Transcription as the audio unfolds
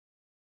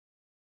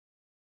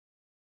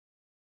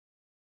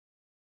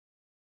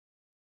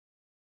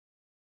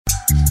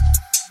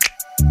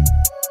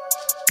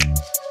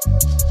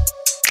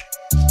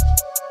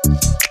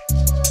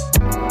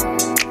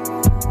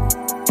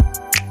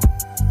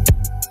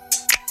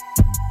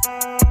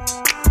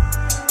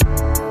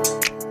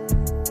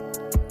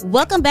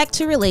Welcome back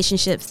to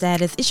Relationship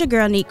Status. It's your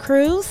girl, Neat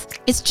Cruz.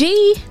 It's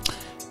G.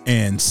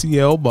 And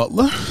CL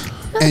Butler.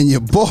 And your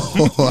boy.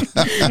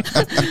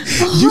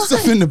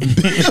 Yusuf in the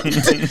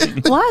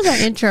building. Why is our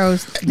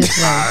intros this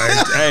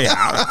way?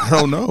 I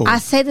don't know. I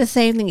say the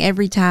same thing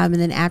every time,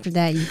 and then after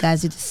that, you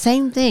guys do the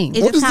same thing.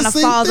 It What just is the kind of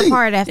same falls thing?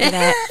 apart after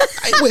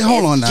that. Wait,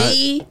 hold on now.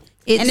 G.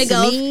 It's And it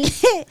goes,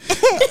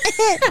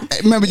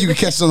 me. Remember, you can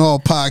catch us on all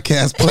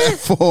podcast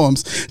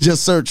platforms.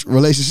 Just search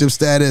Relationship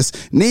Status.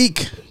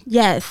 Neek,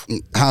 Yes.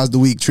 how's the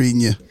week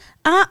treating you?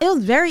 It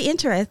was very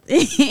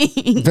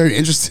interesting. Very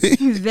interesting.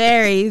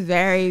 very,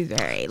 very,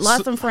 very.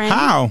 Lost some friends.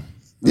 How? Lost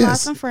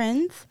Yes. some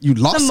friends. You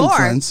lost some more.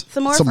 friends.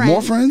 Some more Some friends.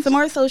 more friends? Some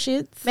more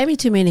associates. Maybe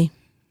too many.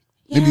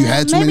 Maybe you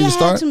had too maybe many to I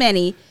start? had too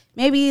many.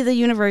 Maybe the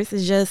universe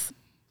is just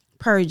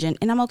purging,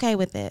 and I'm okay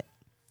with it.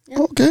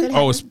 Okay.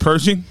 Oh, it's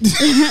purging?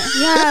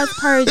 Yeah, it's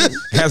purging.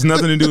 Has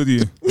nothing to do with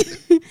you.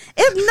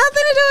 It's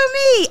nothing to do with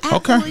me.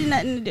 Okay. Absolutely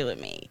nothing to do with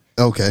me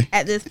Okay.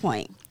 at this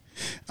point.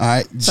 All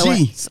right. So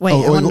G. wait,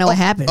 I wanna know what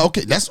happened.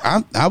 Okay. That's,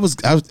 I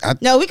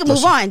No, we can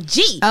move on.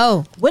 G.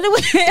 Oh. What did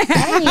we?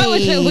 How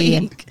was your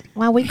week?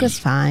 My week was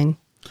fine.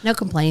 No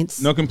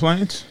complaints. No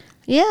complaints?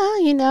 Yeah,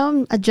 you know,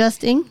 I'm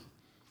adjusting.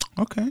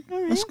 Okay.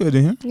 That's good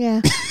to hear.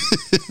 Yeah.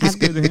 That's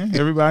good to hear.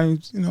 Everybody,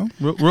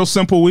 real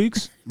simple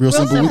weeks. real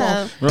simple week.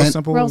 simple. Real And-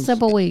 simple Real weeks.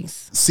 simple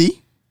weeks.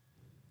 C.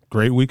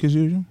 Great week as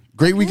usual.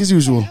 Great week as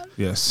usual.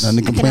 Yes. Nothing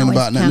to I can complain always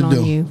about, count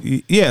nothing to on do.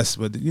 you. Yes,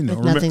 but With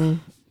remember, nothing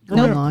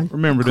going on.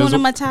 remember there's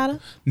Kuna a, Matata.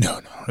 no,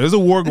 there's a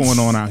war going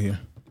on out here.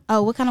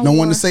 Oh, what kind of No war?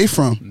 one to save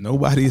from.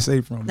 Nobody is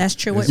safe from it. That's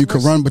true. What, You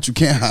can run, but you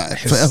can't hide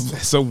forever.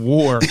 It's a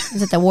war.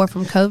 Is it the war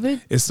from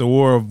COVID? It's the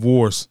war of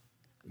wars.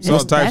 It's all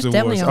That's types of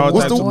definitely wars. a All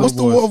war. types of What's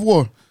the war of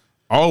war?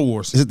 All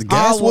wars. Is it the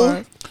gas All war?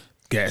 war.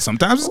 Gas.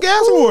 Sometimes it's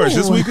gas wars.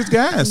 This week it's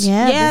gas.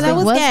 Yeah, Yeah, this that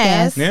week was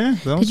gas. Yeah.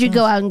 Did you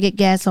go out and get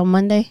gas on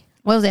Monday?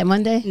 What was that,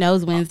 Monday? No, it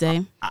was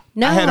Wednesday.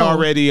 No. I had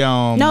already.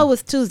 No, it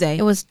was Tuesday.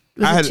 It was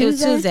I had- it It was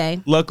Tuesday?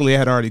 Tuesday. Luckily, I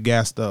had already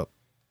gassed up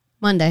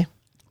Monday.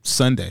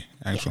 Sunday.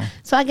 Actually,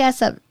 So I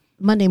gassed up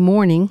Monday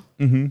morning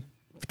Mm-hmm.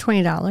 for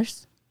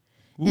 $20.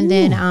 And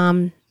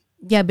then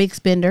big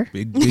spender.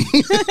 big.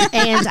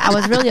 And I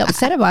was really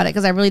upset about it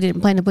because I really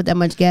didn't plan to put that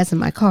much gas in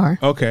my car.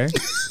 Okay.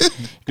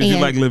 Because you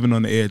And- like living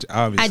on the edge,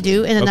 obviously. I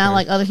do, and then I Okay.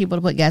 like other people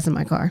to put gas in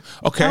my car.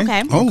 Okay.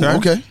 Okay. Oh,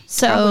 okay. I'm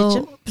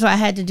So with I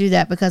had to do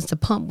that because the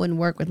pump wouldn't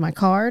work with my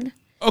card.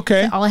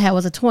 Okay. All I had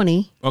was a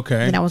 20. Okay.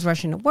 Then I was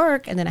rushing to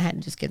work, and then I had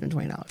to just give them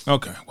 $20.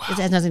 Okay. Wow. It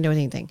has nothing to do with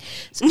anything.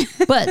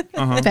 But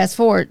fast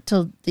forward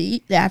till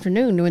the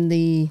afternoon when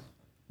the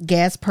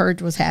gas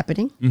purge was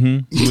happening,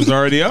 You was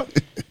already up.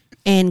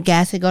 and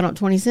gas had gone up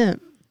 20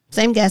 cents.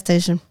 Same gas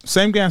station.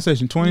 Same gas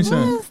station, 20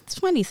 cents. It's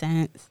 20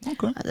 cents.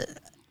 Okay.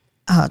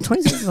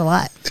 20 cents is a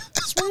lot.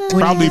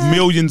 Probably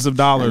millions of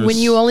dollars. When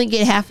you only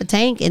get half a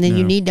tank, and then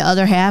you need the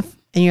other half,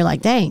 and you're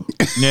like, dang,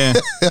 Yeah.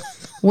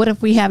 what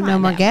if we have no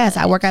more gas?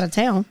 I work out of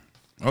town.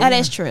 That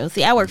is true.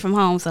 See, I work from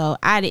home, so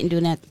I didn't do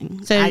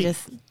nothing. So I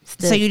just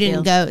stood So you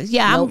didn't still. go.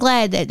 Yeah, I'm Nope.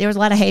 glad that there was a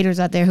lot of haters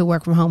out there who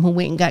work from home who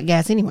went and got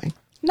gas anyway.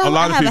 No, A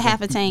lot I of have a people.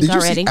 half a tank Did you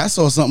already. see? I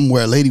saw something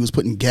where a lady was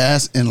putting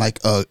gas in like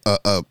a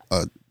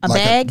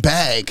bag?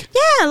 bag.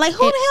 Yeah, like who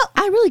the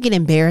hell? I really get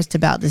embarrassed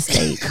about this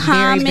state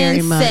very, very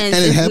Common much. sense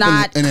And it is happened.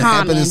 not And it common.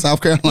 happened in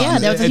South Carolina. Yeah,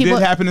 there was It people.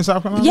 did happen in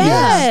South Carolina?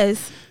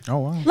 Yes. Oh,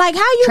 wow. Like,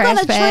 how you Trash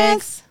gonna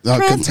bags,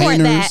 transport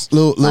containers, that?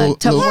 little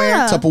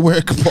Tupperware.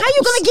 Tupperware. How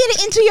you gonna get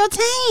it into your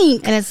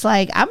tank? And it's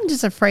like I'm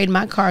just afraid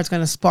my car's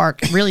going to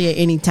spark really at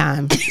any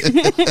time.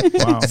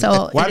 Wow.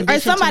 So Why- in Or addition to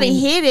somebody me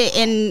hit it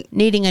and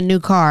needing a new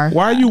car.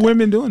 Why are you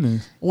women doing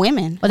this?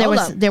 women. Well, Hold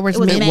up. there was it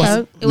was men.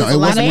 men. It was No, a it lot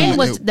wasn't of The man men.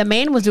 women. was the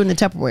man was doing the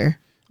Tupperware.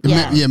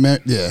 Yeah.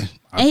 Yeah.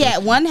 And he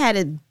had one had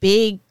a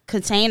big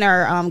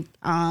container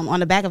on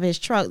the back of his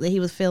truck that he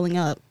was filling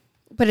up.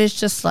 But it's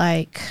just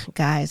like,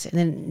 guys, and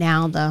then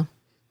now the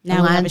Now we have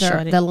a lines are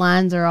shortage. the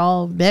lines are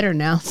all better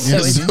now. So,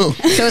 Yeah,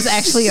 so it's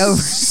actually over.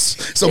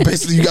 So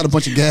basically, you got a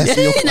bunch of gas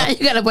in your now you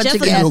got a bunch Just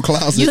of like gas. your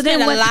closet. You So then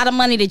spent a what- lot of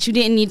money that you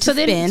didn't need to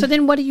spend. So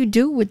then what do you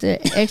do with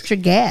the extra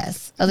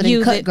gas other than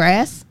Use cut it.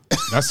 grass?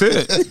 That's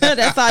it.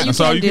 That's all you That's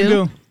can all you can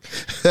do.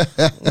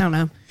 I don't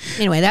know.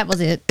 Anyway, that was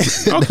it.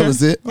 That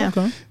was it.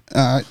 Okay.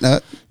 All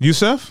right.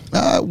 Yusuf,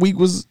 Week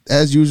was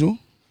as usual.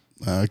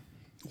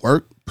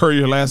 Work per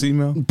your last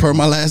email? per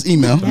my last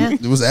email. Yeah.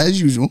 It was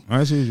as usual.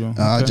 As usual.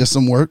 Okay. Just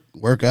some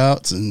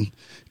workouts, and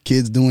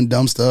kids doing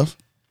dumb stuff.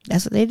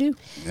 That's what they do.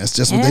 That's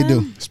just what they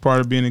do. It's part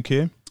of being a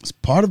kid. It's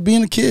part of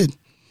being a kid.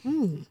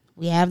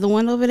 We have the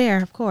one over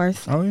there, of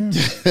course. Oh,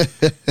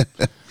 yeah.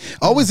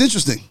 Always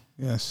interesting.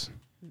 Yes.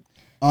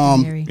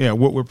 Very. Yeah,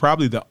 we're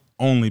probably the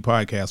only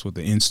podcast with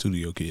the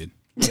in-studio kid.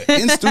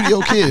 In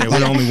studio kid. Yeah, we're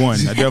the only one.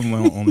 I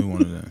definitely only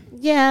one of them.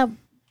 Yeah,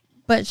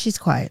 but she's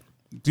quiet.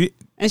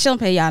 And she don't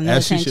pay y'all no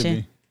As she should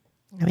attention. be.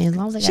 I mean, as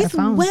long as I got She's a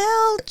phone.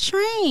 well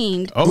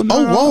trained. Oh,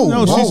 no, whoa,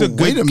 no, she's a good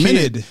wait a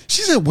minute. kid.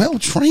 She's a well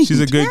trained.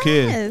 She's a good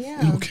kid.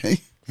 Yes. Okay.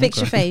 Fix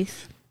your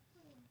face.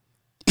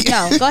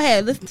 No, go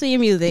ahead. Listen to your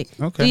music.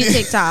 Okay. Do your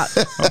TikTok.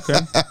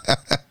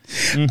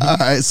 Okay. All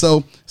right.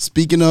 So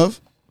speaking of,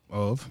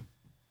 Of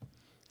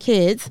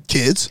kids.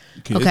 Kids.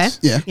 Okay.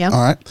 Yeah. Yep.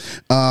 All right.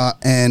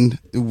 And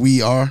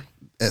we are.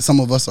 One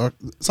of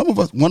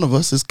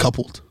us is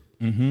coupled.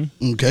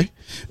 Mm-hmm. Okay.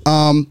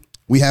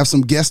 We have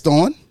some guests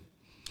on.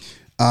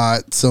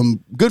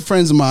 Some good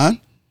friends of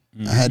mine.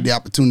 Mm-hmm. I had the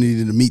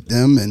opportunity to meet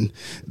them, and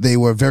they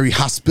were very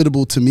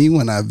hospitable to me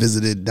when I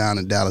visited down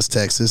in Dallas,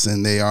 Texas.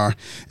 And they are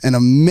an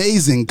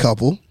amazing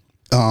couple.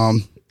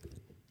 The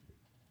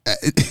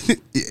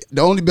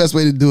only best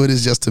way to do it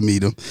is just to meet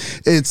them.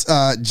 It's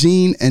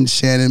Gene and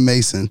Shannon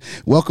Mason.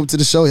 Welcome to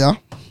the show, y'all.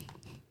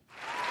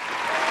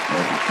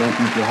 Thank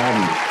you for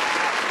having me.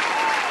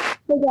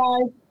 Hey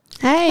guys,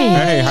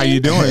 Hey, how you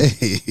doing?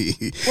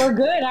 Hey. we're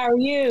good. How are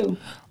you?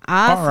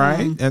 Awesome. All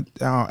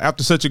right.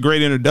 After such a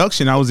great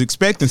introduction, I was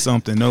expecting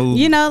something. No,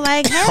 You know,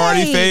 like, hey.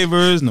 party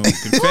favors, no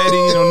confetti,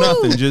 no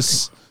nothing.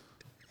 Just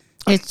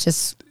It's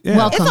just Yeah.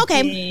 welcome. It's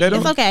okay. They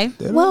don't- It's okay.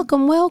 they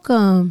don't-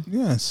 Welcome.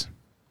 Yes.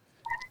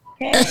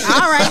 Hey,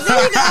 All right,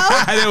 there you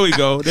go. There we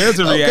go. There's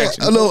a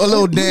reaction. A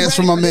little dance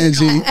from my man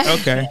Gene.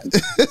 Okay.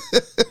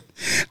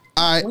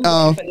 All we're ready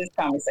right. for this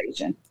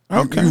conversation.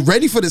 Okay. You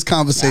ready for this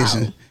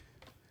conversation?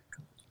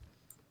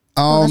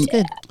 Well, that's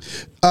good.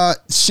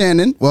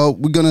 Shannon, well,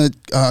 we're gonna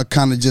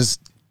kind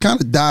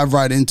of dive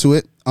right into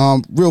it.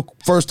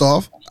 First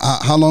off,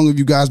 how long have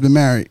you guys been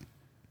married?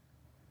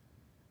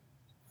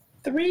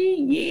 3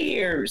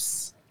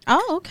 years.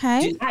 Oh,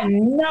 okay. I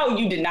know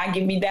you did not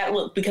give me that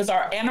look because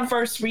our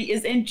anniversary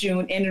is in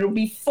June and it'll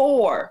be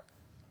 4.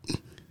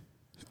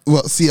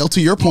 Well, CL,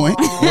 to your point,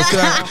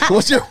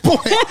 what's your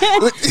point?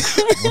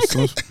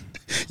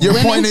 Your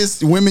point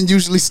is women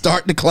usually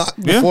start the clock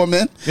before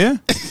men. Yeah.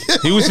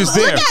 He was just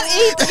there.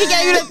 He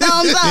gave you the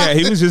thumbs up. Yeah,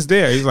 he was just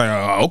there. He's like,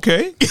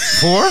 okay,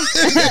 4. 4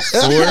 is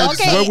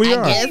Okay, where we I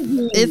are. guess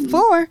it's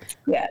 4.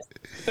 Yes,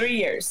 3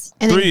 years.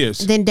 And 3 then, years.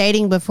 Then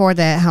dating before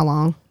that, how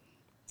long?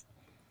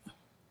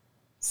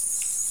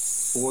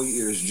 4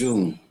 years,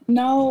 June.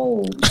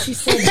 No, she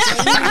said,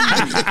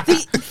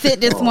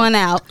 Sit this one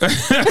out.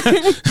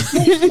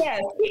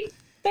 yes,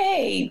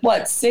 babe,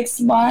 what, 6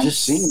 months?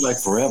 Just seems like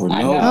forever.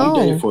 I No, know. we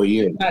dated for a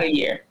year. Not a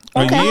year.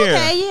 A year.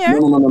 Okay, yeah.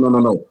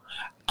 No.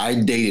 I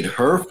dated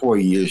her for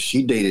a year.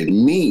 She dated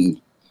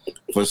me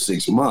for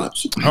 6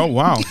 months. Oh,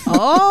 wow.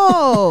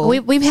 Oh.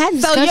 We've had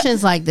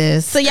discussions like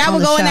this. So y'all on were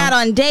the going show. out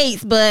on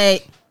dates,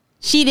 but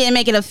she didn't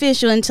make it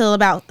official until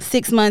about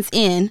 6 months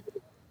in.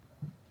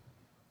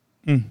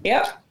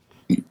 Yep.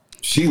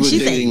 She was She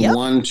said, dating yep.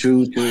 1,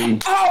 2, 3.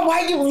 Oh,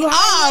 why you lying?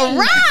 All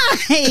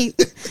right.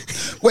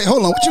 Wait,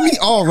 hold on. What you mean?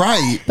 All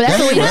right. But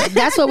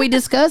that's what we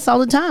discuss all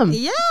the time.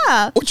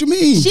 Yeah. What you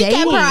mean? She kept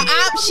Dating. her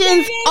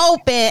options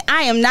open.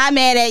 I am not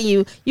mad at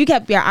you. You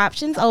kept your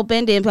options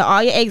open, didn't put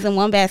all your eggs in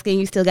one basket, and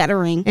you still got a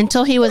ring.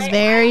 Until he was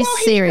very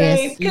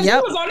serious. Because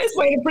Yep. he was on his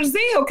way to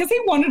Brazil because he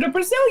wanted a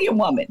Brazilian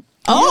woman.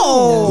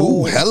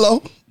 Oh. Ooh,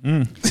 hello,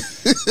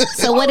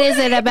 So what is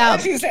it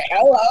about? She said,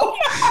 hello.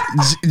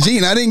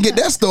 Gene. I didn't get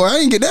that story. I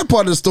didn't get that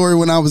part of the story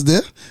when I was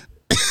there.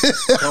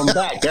 Come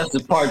back. That's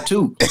the part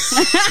 2.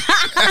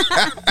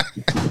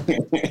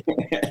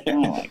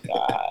 Oh, my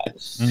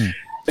gosh.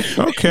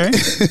 Okay.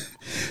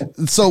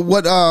 So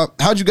what?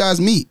 How'd you guys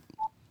meet?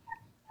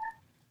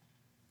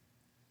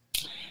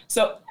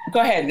 So go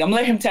ahead. I'm going to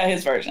let him tell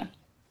his version.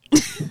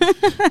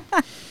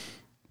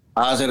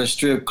 I was at a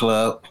strip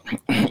club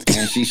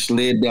and she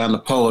slid down the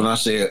pole and I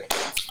said,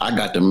 I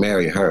got to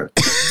marry her.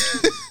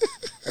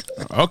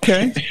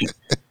 Okay.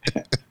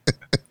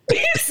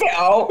 He said,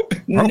 oh,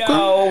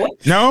 no.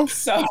 No?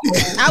 So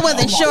I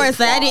wasn't sure,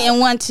 so I didn't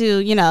want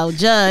to,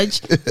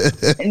 judge.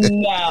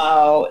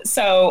 No.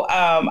 So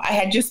I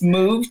had just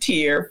moved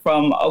here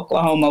from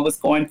Oklahoma. Was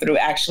going through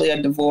actually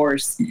a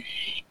divorce.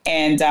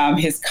 And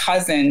his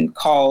cousin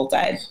called.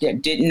 I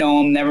didn't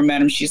know him, never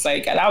met him. She's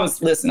like, and I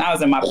was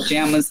in my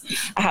pajamas.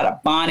 I had a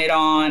bonnet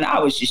on. I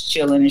was just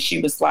chilling. And she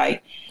was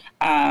like,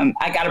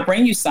 I got to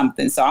bring you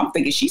something. So I'm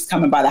thinking she's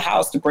coming by the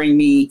house to bring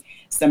me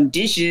some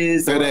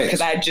dishes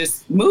because I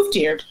just moved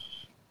here.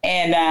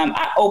 And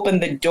I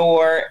opened the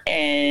door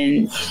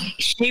and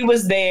she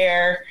was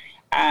there.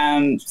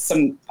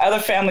 Some other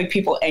family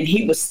people, and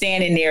he was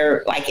standing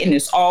there like in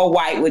this all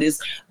white with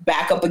his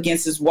back up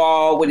against his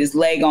wall with his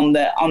leg on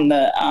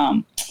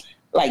the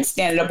like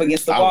standing up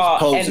against the wall.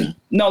 posing. And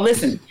no,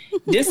 listen,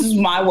 this is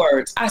my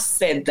words. I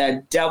said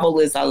the devil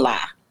is a lie,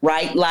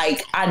 right?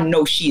 Like I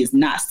know she is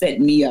not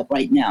setting me up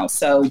right now.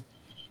 So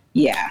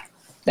yeah,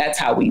 that's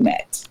how we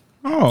met.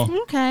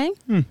 Oh. Okay.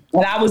 And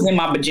I was in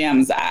my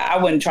pajamas. I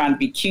wasn't trying to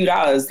be cute.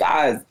 I was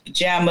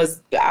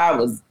pajamas. I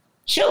was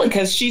chilling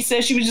because she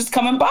said she was just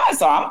coming by.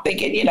 So I'm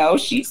thinking,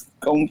 she's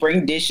going to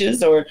bring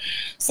dishes or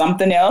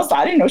something else.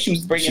 I didn't know she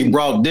was bringing. She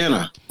brought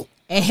dinner.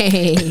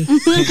 Hey.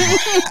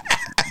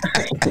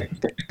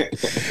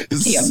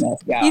 He a mess,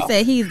 y'all. He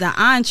said he's the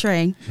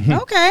entree.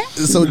 Okay.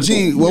 So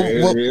Gene, what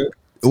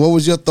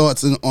was your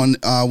thoughts on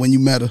when you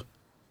met her?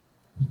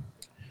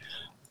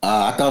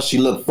 I thought she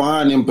looked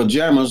fine in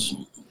pajamas.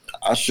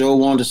 I sure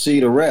wanted to see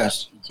the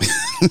rest.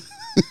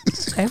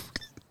 Okay.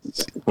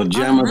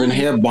 Pajamas and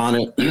hair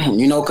bonnet,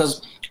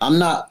 because I'm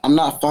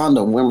not fond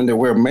of women that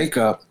wear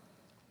makeup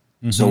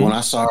So when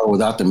I saw her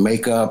without the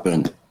makeup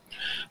and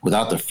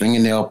without the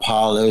fingernail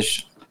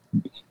polish,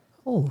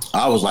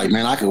 I was like,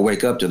 man, I could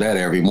wake up to that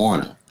every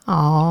morning.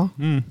 Aw.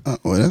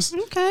 Well, that's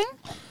Okay.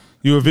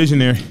 You a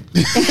visionary.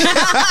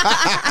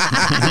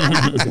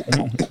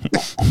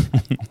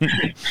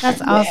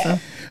 That's awesome.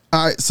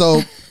 all right.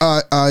 So,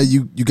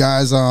 you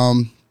guys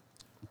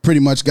pretty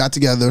much got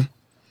together,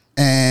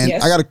 and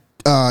Yes. I got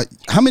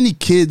how many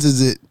kids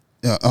is it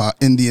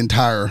in the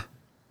entire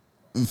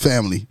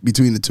family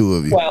between the two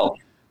of you? 12.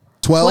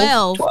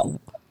 12?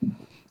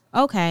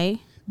 Okay.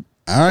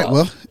 All right.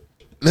 Well,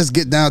 let's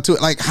get down to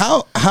it. Like,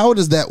 how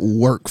does that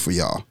work for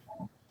y'all?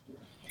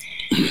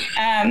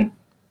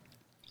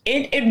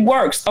 It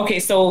works. Okay,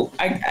 so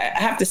I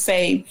have to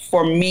say,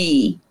 for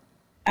me,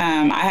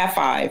 I have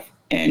 5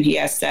 and he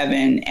has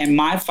 7, and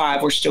my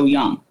 5 were still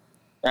young,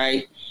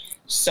 right?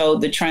 So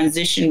the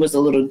transition was a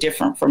little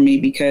different for me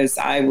because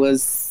I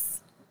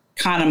was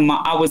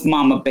I was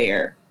mama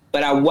bear,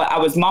 but I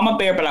was mama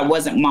bear, but I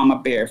wasn't mama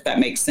bear, if that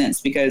makes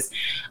sense, because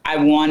I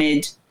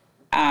wanted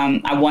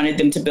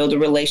them to build a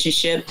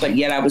relationship, but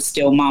yet I was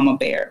still mama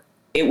bear.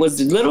 It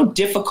was a little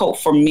difficult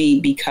for me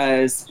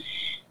because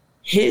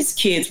his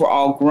kids were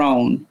all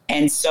grown.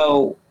 And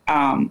so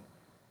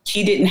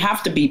he didn't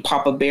have to be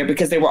Papa Bear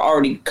because they were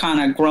already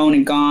kind of grown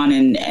and gone.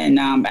 And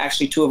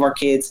actually 2 of our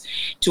kids,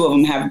 2 of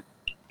them have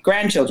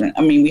grandchildren.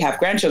 I mean, we have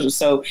grandchildren.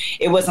 So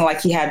it wasn't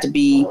like he had to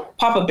be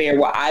Papa Bear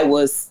while I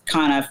was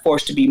kind of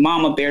forced to be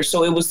Mama Bear.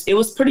 So it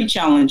was pretty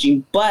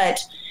challenging, but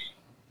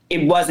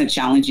it wasn't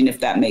challenging, if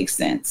that makes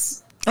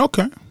sense.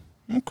 Okay.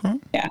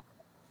 Yeah.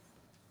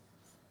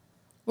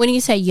 When you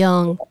say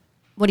young,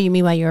 what do you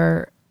mean by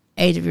your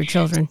age of your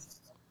children?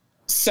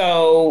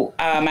 So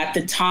at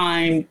the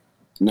time,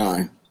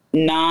 9.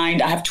 I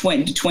have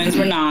twins. The twins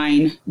were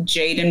 9.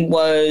 Jaden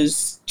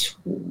was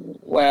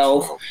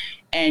 12,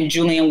 and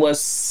Julian was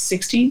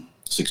 16.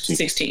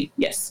 16,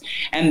 yes.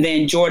 And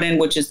then Jordan,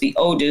 which is the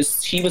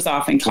oldest, he was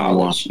off in college.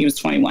 21. He was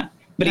 21,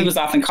 but he was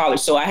off in college.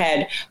 So I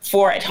had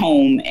 4 at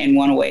home and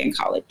 1 away in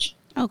college.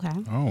 Okay.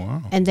 Oh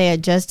wow. And they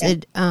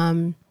adjusted.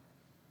 The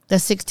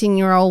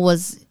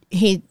 16-year-old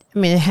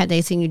had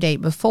they seen you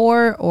date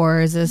before,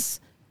 or is this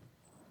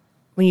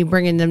when you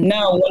bring in them?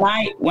 No,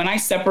 when I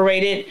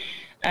separated,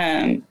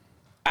 it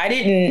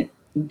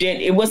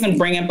wasn't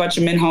bringing a bunch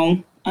of men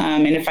home.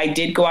 And if I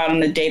did go out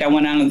on a date, I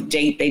went out on a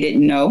date. They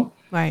didn't know.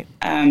 Right.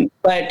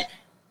 But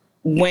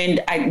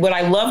what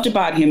I loved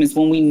about him is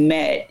when we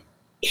met,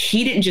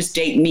 he didn't just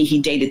date me, he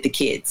dated the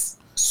kids.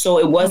 So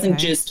it wasn't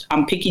just,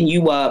 I'm picking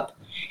you up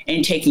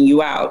and taking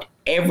you out.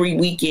 Every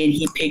weekend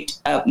he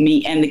picked up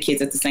me and the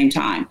kids at the same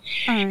time.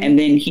 And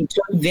then he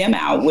took them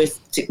out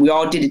we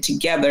all did it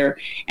together.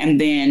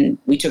 And then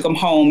we took them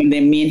home, and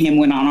then me and him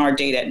went on our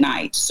date at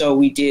night. So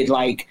we did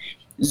like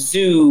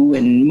zoo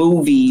and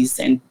movies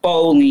and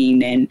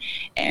bowling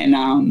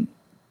and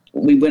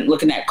we went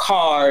looking at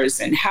cars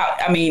and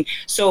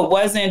so it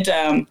wasn't,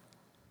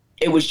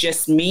 it was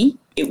just me.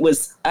 It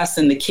was us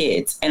and the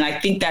kids. And I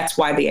think that's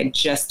why they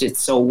adjusted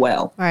so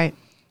well. Right.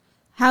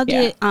 How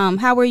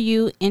were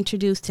you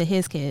introduced to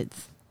his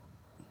kids?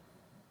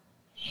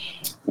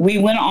 We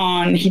went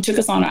on, he took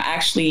us on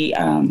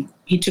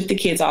he took the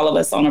kids, all of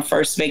us, on our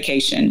first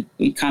vacation.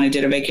 We kind of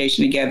did a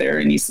vacation together,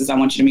 and he says, I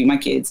want you to meet my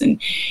kids. And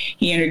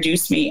he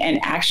introduced me, and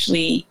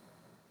actually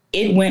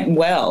it went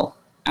well.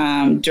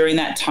 During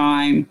that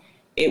time,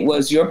 it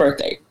was your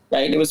birthday,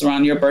 right? It was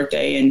around your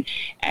birthday.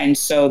 And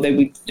so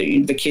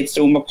the kids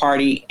threw him a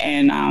party,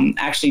 and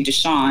actually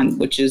Deshawn,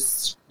 which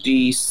is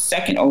the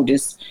second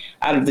oldest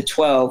out of the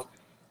 12,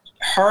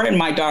 her and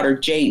my daughter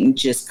Jaden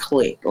just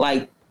clicked.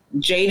 Like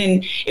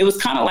Jaden, it was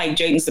kind of like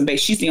Jaden's the base.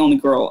 She's the only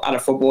girl out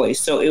of 4 boys.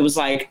 So it was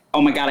like,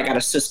 oh my God, I got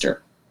a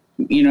sister,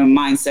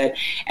 mindset.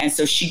 And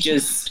so she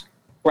just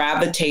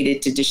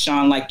gravitated to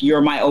Deshawn like,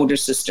 you're my older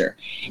sister.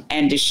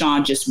 And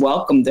Deshawn just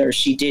welcomed her.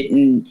 She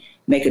didn't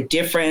make a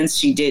difference.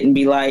 She didn't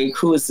be like,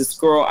 who is this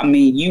girl? I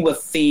mean, you would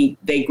think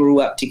they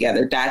grew up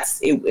together.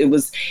 It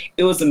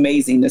was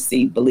amazing to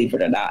see, believe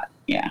it or not.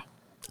 Yeah.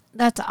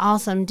 That's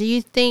awesome. Do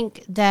you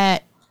think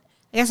that,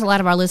 I guess a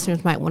lot of our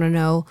listeners might want to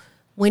know,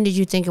 when did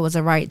you think it was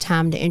the right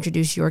time to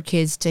introduce your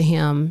kids to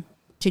him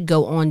to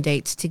go on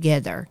dates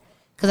together?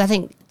 Because I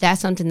think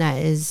that's something that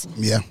is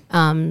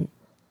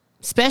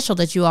special,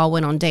 that you all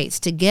went on dates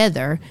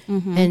together.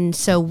 Mm-hmm. And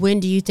so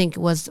when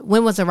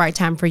was the right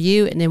time for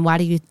you? And then why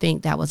do you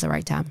think that was the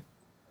right time?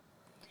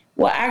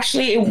 Well,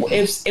 actually,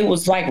 it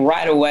was like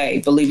right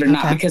away, believe it or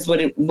not, because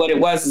what it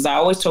was is I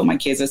always told my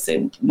kids, I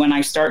said, when I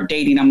start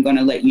dating, I'm going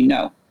to let you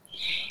know.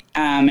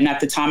 And at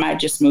the time I had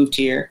just moved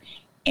here,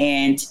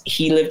 and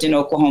he lived in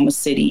Oklahoma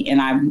City, and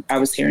I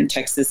was here in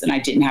Texas, and I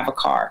didn't have a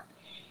car.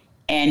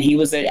 And he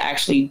was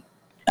actually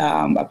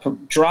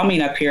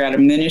drumming up here at a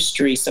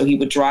ministry. So he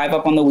would drive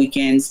up on the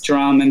weekends,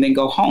 drum, and then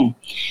go home.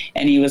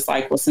 And he was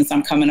like, well, since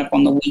I'm coming up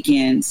on the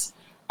weekends,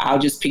 I'll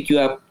just pick you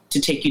up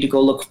to take you to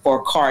go look for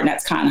a car. And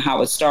that's kind of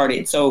how it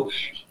started. So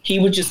he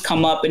would just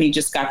come up, and he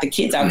just got the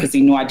kids out because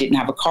he knew I didn't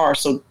have a car.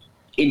 So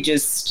it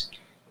just,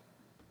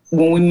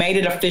 when we made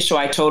it official,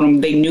 I told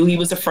him they knew he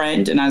was a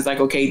friend. And I was like,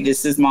 okay,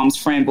 this is mom's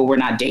friend, but we're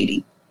not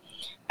dating.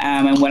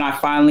 And when I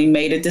finally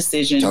made a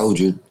decision. Told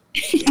you.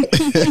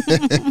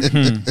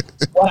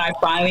 When I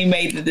finally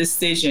made the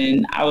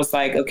decision, I was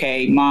like,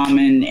 okay, mom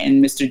and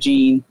Mr.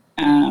 Gene,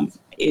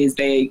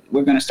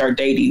 we're going to start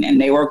dating. And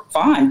they were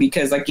fine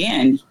because,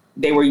 again,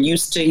 they were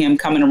used to him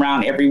coming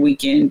around every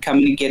weekend,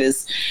 coming to get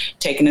us,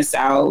 taking us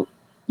out,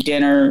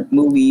 dinner,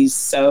 movies.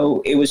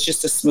 So it was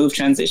just a smooth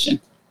transition.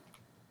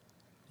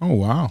 Oh,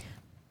 wow.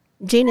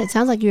 Gene, it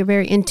sounds like you were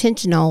very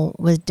intentional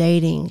with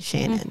dating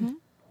Shannon.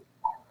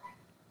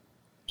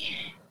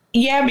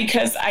 Yeah,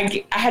 because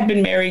I had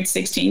been married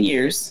 16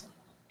 years,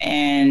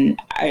 and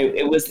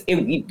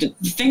the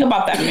thing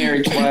about that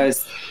marriage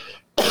was,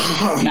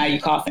 now you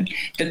coughing.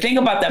 The thing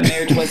about that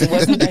marriage was, it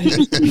wasn't that he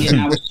was cheating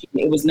and I was cheating.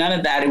 It was none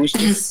of that. It was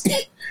just,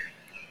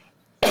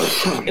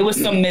 it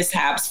was some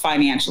mishaps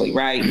financially,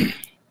 right?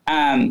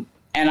 And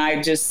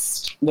I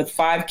just, with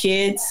 5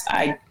 kids,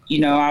 I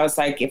was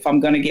like, if I'm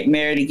going to get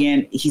married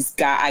again,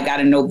 I got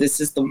to know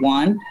this is the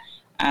one.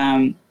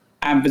 I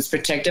was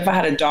protective. I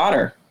had a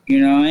daughter,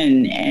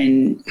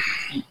 and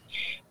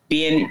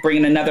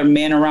bringing another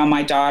man around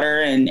my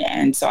daughter.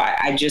 And so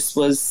I just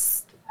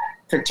was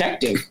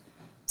protective.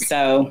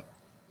 So,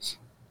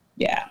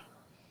 yeah.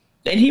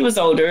 And he was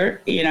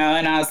older,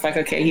 and I was like,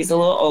 okay, he's a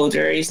little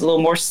older. He's a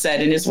little more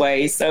set in his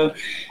ways. So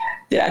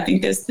I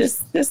think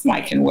this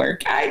might can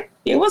work.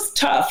 It was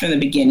tough in the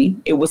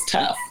beginning. It was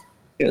tough,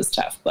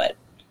 but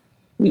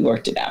we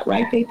worked it out.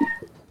 Right, baby?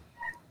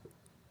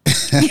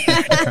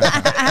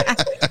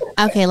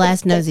 Okay,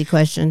 last nosy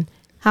question.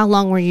 How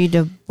long were you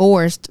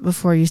divorced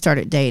before you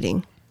started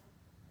dating?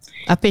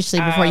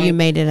 Officially, before you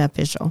made it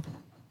official?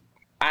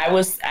 I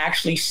was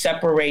actually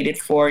separated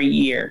for a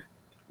year.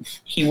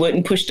 He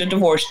wouldn't push the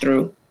divorce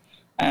through.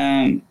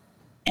 And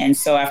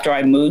so after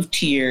I moved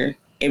here,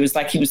 it was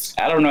like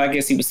I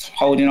guess he was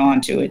holding on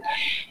to it.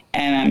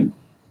 And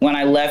when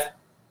I left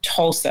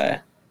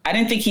Tulsa, I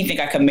didn't think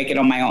I could make it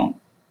on my own.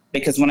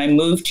 Because when I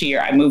moved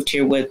here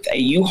with a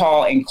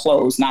U-Haul and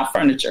clothes, not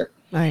furniture.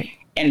 Right.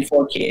 And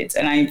 4 kids.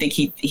 And I didn't think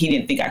he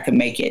didn't think I could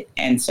make it.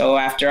 And so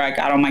after I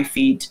got on my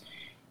feet,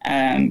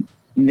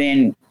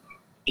 then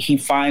he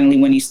finally,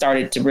 when he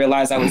started to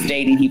realize I was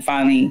dating, he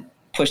finally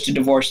pushed the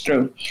divorce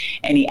through.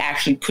 And he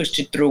actually pushed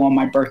it through on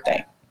my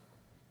birthday.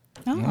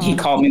 Oh. He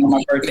called me on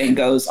my birthday and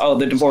goes, "Oh,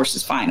 the divorce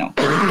is final."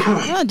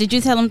 Oh, did you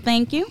tell him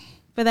thank you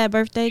for that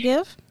birthday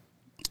gift?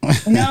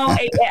 No,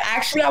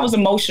 actually, I was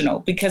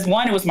emotional because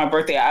one, it was my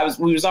birthday.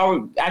 We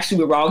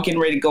were all getting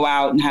ready to go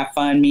out and have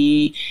fun,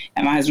 me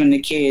and my husband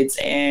and the kids,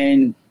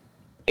 and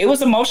it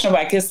was emotional,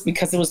 I guess,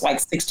 because it was like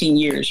 16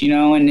 years,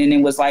 and then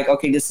it was like,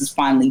 okay, this is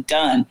finally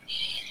done.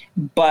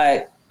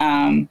 But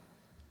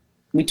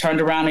we turned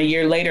around a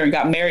year later and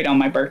got married on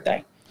my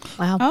birthday.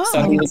 Wow! Oh.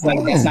 So he was like,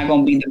 "It's not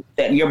going to be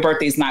that your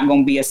birthday is not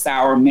going to be a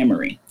sour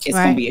memory. It's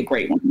going to be a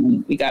great one."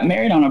 And we got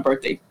married on our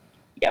birthday.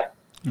 Yep.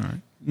 All right.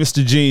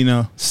 Mr.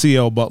 Gene,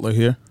 C.L. Butler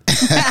here.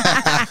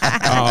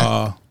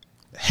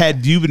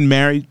 Had you been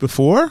married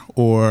before,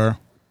 or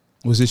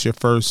was this your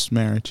first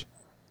marriage?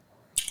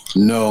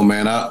 No,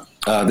 man.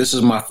 This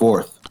is my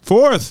 4th.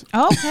 4th.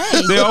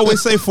 Okay. They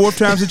always say 4th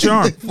time's a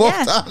charm.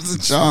 4th time's a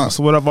charm. That's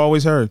what I've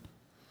always heard.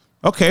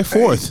 Okay,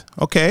 4th.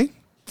 Okay.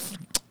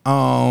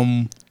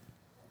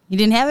 You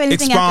didn't have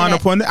anything Expound after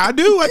that. upon that. I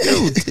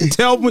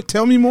do.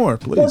 Tell me more,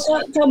 please.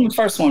 Well, tell me the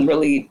first one.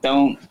 Really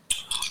don't.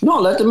 No,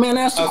 let the man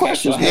ask the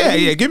questions.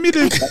 Yeah. Give me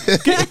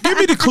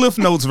the Cliff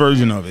Notes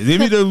version of it.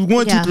 Give me the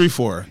 1, 2, 3,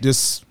 4.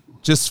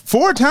 Just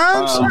 4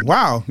 times.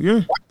 Wow,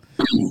 you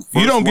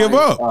don't give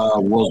up.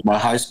 Was my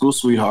high school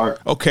sweetheart.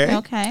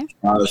 Okay.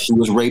 She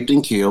was raped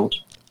and killed.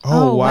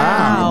 Oh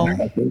wow.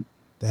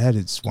 That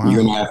is wow. Year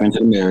and a half into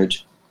the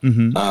marriage.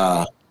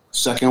 Mm-hmm.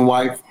 Second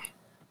wife,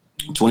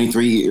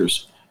 23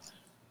 years.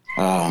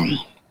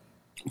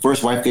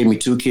 First wife gave me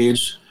 2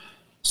 kids.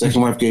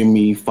 Second wife gave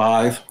me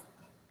 5.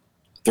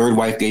 Third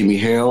wife gave me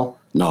hell.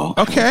 No.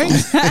 Okay.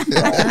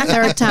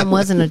 Third time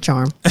wasn't a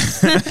charm. Third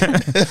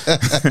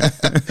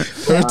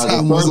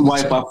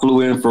wife I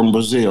flew in from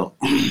Brazil.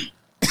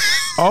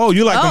 Oh,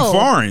 you like them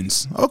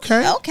foreigns.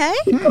 Okay.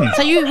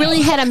 So you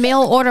really had a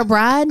mail order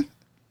bride?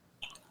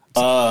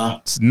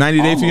 It's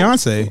 90 Day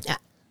Fiance.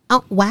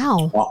 Oh,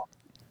 wow.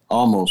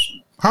 Almost.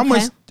 How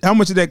much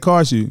did that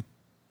cost you?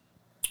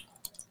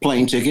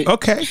 Plane ticket.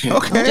 Okay. Just a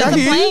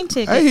plane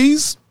ticket. I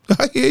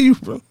hear you,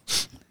 bro.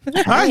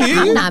 I hear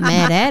you. I'm not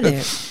mad at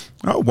it.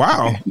 Oh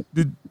wow.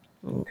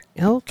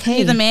 Okay.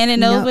 He's a man that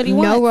knows what he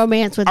wants. No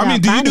romance without I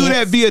mean, do you do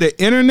that via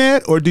the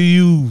internet, or did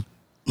you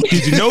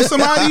know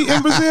somebody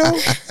in Brazil?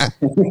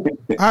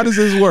 How does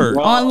this work?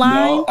 Well,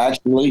 online?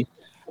 No,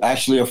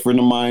 actually, a friend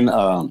of mine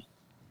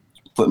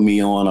put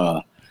me on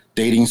a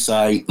dating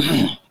site.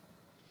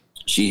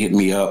 She hit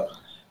me up,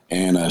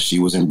 and she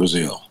was in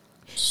Brazil.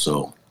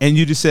 So. And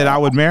you just said I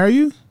would marry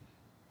you?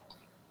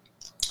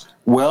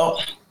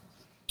 Well,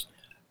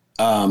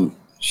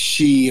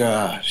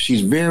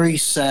 she's very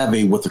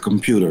savvy with the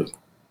computer.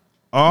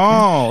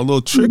 Oh, a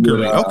little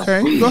trickery.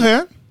 Okay, go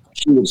ahead.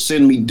 She would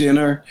send me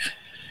dinner,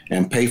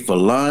 and pay for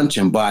lunch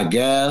and buy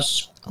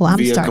gas. Oh, I'm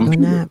via starting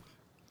doing that.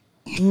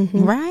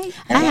 Right.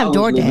 I have was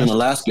living in DoorDash.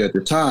 Alaska at the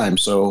time,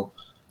 so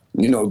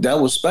that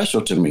was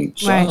special to me.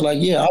 So I Right. was like,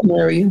 yeah, I'll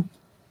marry you.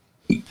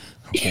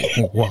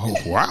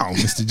 Wow,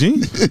 Mr.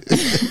 Gene.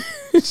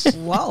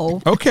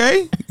 Whoa.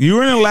 Okay, you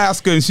were in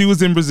Alaska and she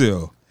was in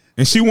Brazil,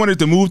 and she wanted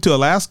to move to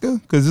Alaska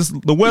because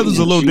the weather's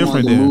a little She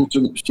different wanted to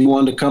there. move she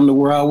wanted to come to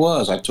where I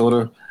was. I told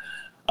her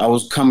I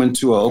was coming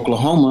to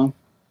Oklahoma,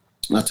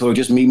 and I told her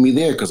just meet me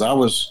there because I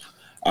was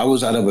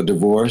out of a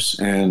divorce,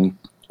 and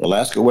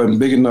Alaska wasn't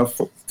big enough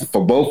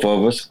for both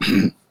of us.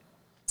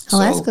 So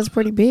Alaska's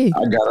pretty big.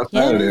 I got up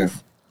out of there.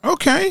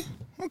 Okay,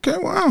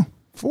 wow,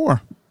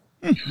 4.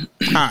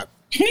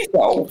 He's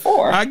so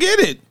 4. I get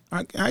it.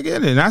 I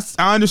get it.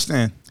 I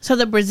understand. So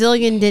the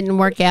Brazilian didn't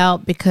work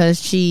out because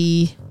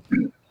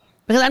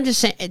I'm just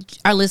saying,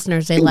 our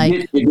listeners, they like,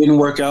 It didn't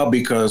work out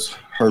because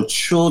her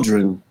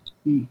children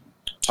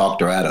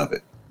talked her out of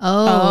it.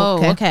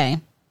 oh, okay.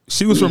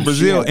 She was from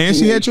Brazil and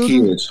she had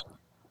children. Kids,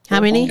 How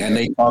many? and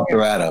they talked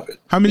her out of it.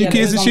 How many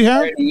kids did she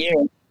have?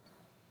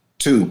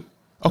 2.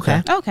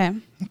 Okay. Okay.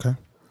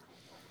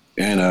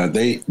 And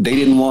they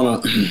didn't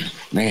want to,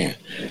 man,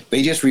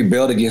 they just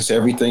rebelled against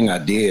everything I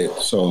did.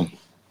 So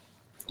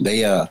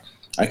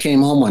I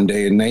came home one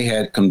day and they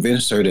had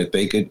convinced her that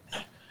they could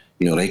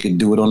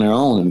do it on their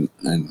own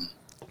and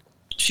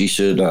she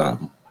should,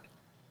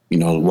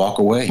 walk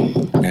away.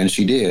 And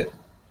she did.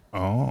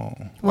 Oh.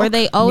 Were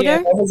they Yeah,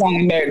 older?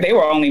 they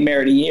were only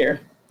married a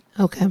year.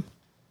 Okay.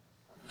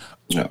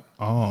 Yeah.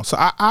 Oh. So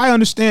I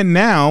understand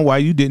now why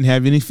you didn't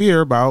have any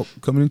fear about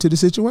coming into the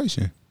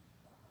situation.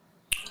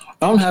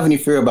 I don't have any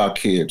fear about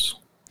kids.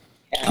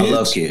 I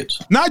love kids.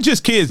 Not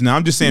just kids now.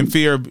 I'm just saying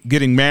fear of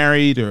getting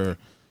married or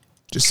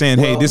just saying,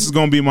 hey, this is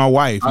going to be my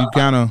wife. You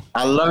kind of.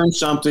 I learned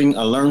something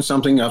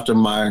after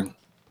my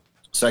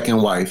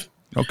second wife.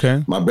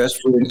 Okay. My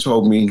best friend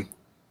told me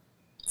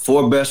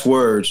 4 best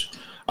words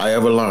I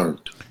ever learned.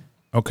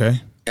 Okay.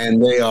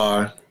 And they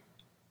are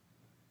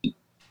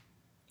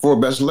 4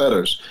 best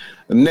letters.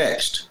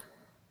 Next,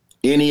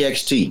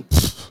 NEXT.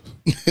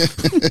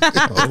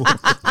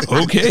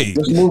 Okay.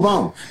 Let's move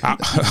on.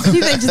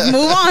 You said just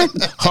move on.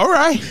 All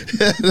right.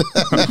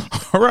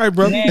 All right,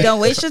 brother. Don't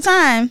waste your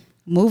time.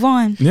 Move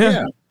on.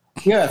 Yeah.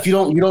 Yeah, if you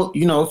don't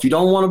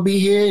want to be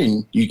here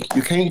and you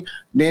can't,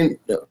 then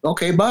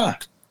okay, bye.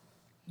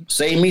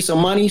 Save me some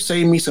money,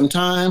 save me some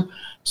time.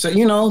 So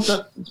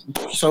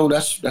so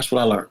that's what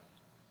I learned.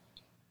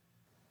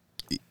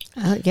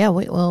 Yeah,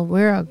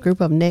 we're a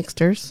group of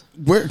nexters.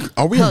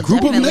 Are we a Oh,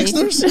 group definitely. of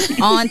nexters?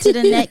 On to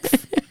the next.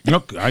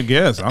 Look, I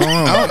guess. I don't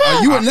know.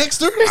 Are you a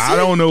nexter? I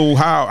don't know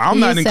how. I'm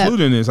not Yes, sir.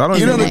 including this. I don't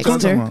You even know know what you're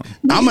talking Nexter.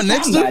 about. I'm a I'm not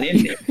nexter.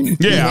 in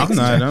there. Yeah, I'm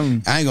not.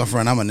 I ain't gonna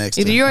front. I'm a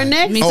nexter. Either you're a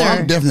next. Me Oh, too.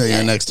 I'm definitely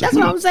a nexter. That's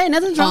what I'm saying.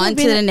 Nothing's wrong On with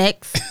to being the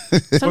next.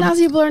 Sometimes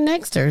people are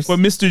nexters. But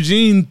Mr.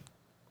 Gene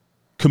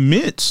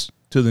commits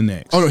to the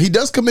next. Oh no, he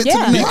does commit to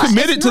Yeah. the He next.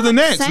 committed it's to the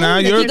not next. saying Now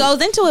that you're. He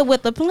goes into it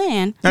with a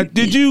plan. Now,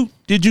 did you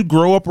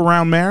grow up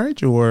around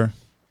marriage, or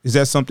is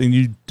that something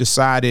you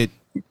decided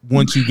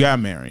once you got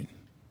married?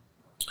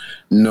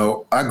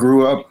 No, I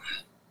grew up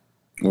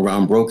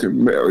around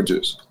broken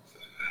marriages.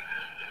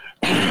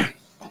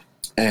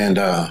 And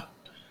I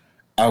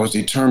was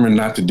determined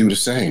not to do the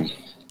same.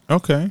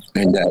 Okay.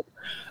 And that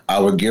I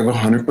would give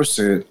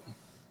 100%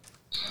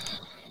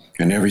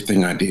 in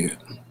everything I did.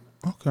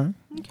 Okay.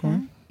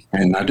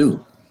 And I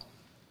do.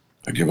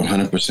 I give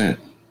 100%.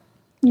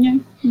 Yeah.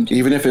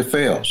 Even if it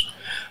fails.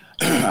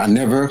 I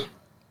never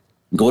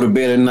go to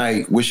bed at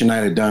night wishing I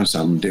had done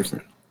something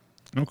different.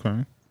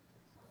 Okay.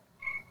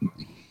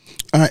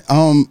 All right.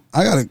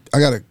 I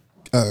got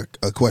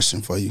a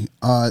question for you.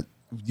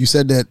 You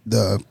said that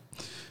the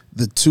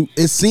two.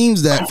 It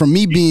seems that from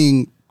me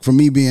being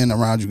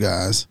around you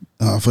guys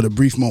for the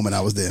brief moment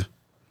I was there,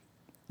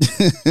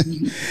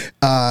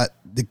 the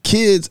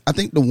kids. I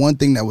think the one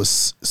thing that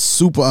was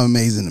super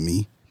amazing to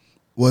me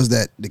was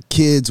that the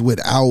kids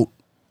without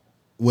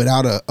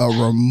a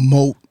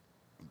remote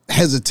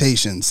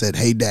hesitation said,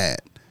 "Hey, Dad."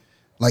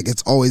 Like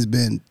it's always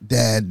been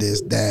dad, this,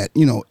 dad,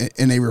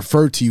 and they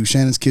refer to you.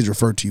 Shannon's kids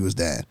refer to you as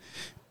dad.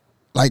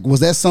 Like,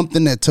 was that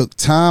something that took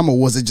time, or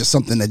was it just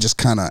something that just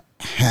kind of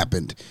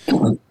happened?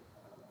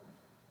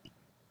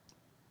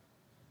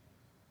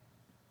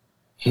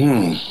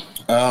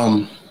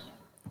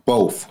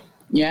 Both.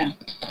 Yeah.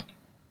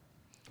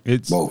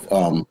 It's Both.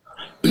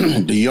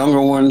 The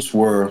younger ones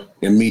were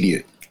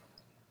immediate.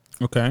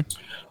 okay.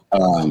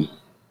 And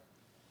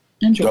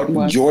Jordan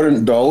was.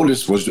 Jordan, the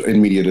oldest, was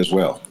immediate as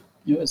well.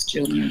 It was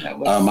children that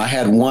was. I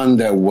had one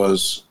that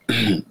was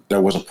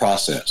a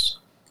process.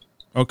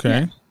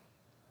 Okay.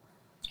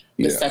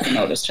 the Yeah. second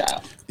oldest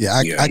child.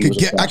 Yeah, Yeah, I he could was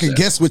a get, I could process.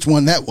 guess which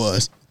one that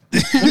was, You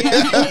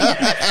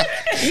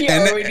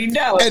And already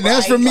know. and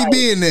that's right? from me Like,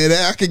 being there.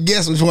 That I could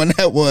guess which one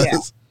that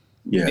was.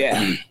 Yeah.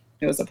 Yeah.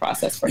 It was a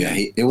process for Yeah,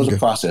 him. it was a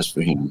process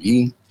for him.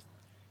 He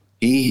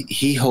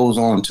holds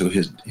on to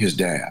his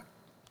dad.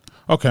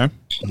 Okay.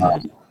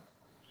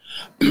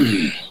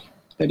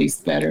 But he's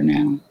better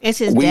now. It's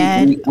his We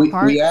dad. we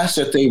part. we ask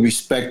that they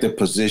respect the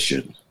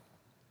position.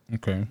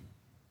 Okay.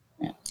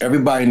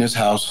 Everybody in this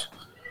house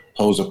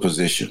holds a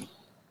position.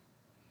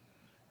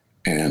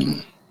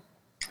 And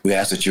we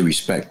ask that you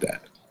respect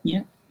that.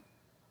 Yeah.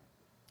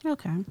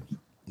 Okay.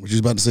 What you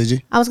about to say,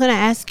 G? I was going to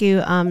ask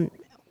you,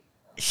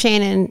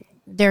 Shannon,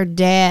 their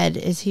dad,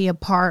 is he a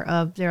part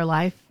of their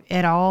life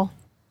at all?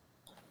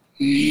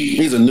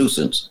 He's a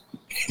nuisance.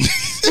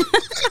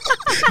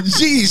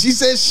 Gee, she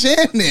said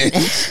Shannon.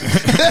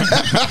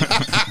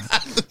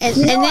 And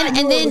then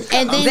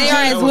They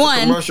are as was a one.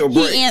 commercial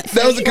break. He answered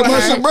That was a for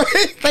commercial her.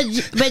 break.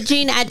 But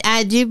Gene,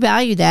 I do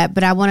value that,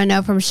 but I want to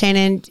know from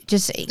Shannon,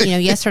 just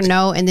yes or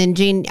no, and then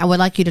Gene, I would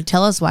like you to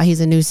tell us why he's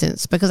a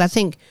nuisance, because I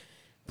think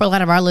for a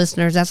lot of our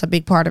listeners, that's a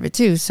big part of it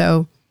too.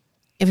 So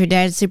if your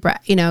dad's super,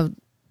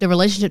 the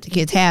relationship the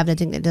kids have, I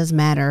think that does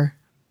matter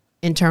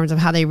in terms of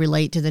how they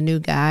relate to the new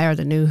guy or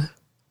the new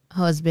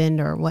husband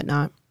or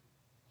whatnot.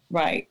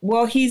 Right.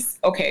 Well, he's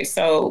okay.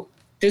 So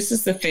this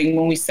is the thing.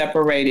 When we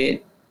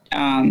separated,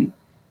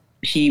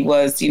 he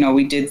was,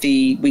 we did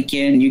the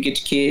weekend, you get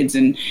your kids,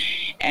 and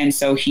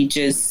so he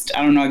just,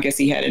 I don't know, I guess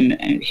he had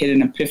hit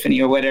an epiphany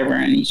or whatever,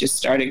 and he just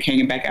started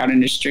hanging back out in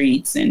the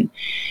streets, and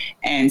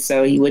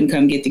so he wouldn't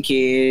come get the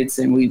kids,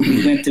 and we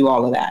went through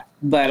all of that.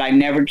 But I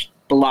never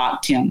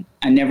blocked him.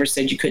 I never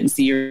said you couldn't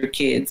see your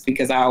kids,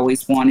 because I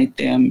always wanted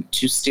them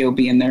to still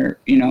be in their,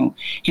 him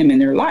in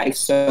their life.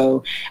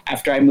 So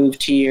after I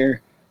moved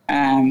here,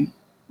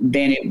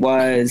 then it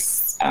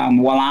was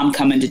while I'm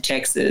coming to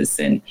Texas.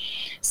 And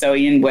so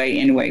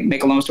anyway,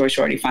 make a long story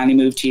short, he finally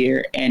moved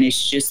here, and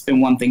it's just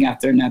been one thing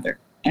after another.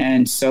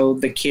 And so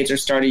the kids are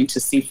starting to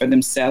see for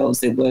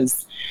themselves. It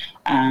was,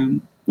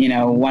 1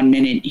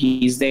 minute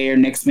he's there,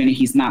 next minute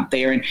he's not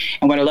there. And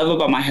what I love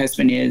about my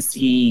husband is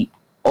he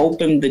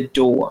opened the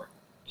door.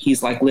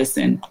 He's like,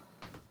 listen,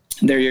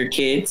 they're your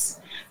kids.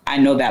 I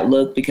know that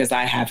look because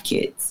I have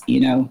kids,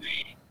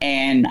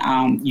 and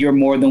you're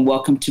more than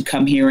welcome to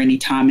come here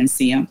anytime and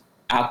see them.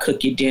 I'll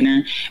cook you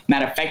dinner.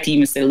 Matter of fact, he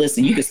even said,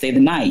 listen, you can stay the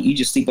night. You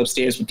just sleep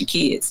upstairs with the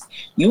kids.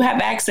 You have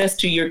access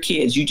to your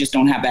kids. You just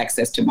don't have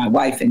access to my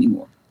wife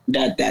anymore.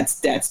 That's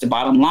the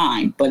bottom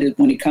line. But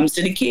when it comes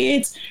to the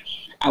kids,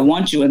 I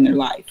want you in their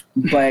life.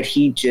 But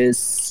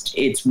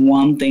it's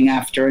one thing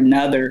after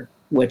another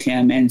with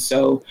him. And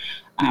so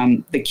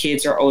the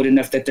kids are old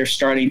enough that they're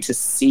starting to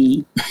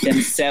see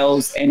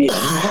themselves, and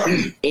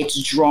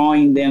it's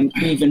drawing them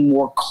even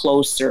more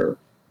closer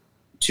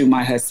to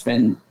my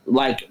husband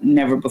like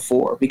never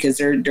before, because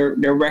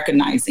they're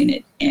recognizing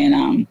it.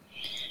 And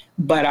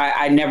but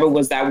I never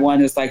was that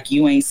one that's like,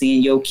 you ain't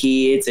seeing your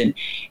kids. And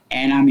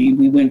I mean,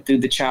 we went through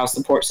the child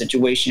support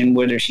situation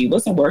where she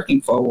wasn't working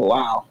for a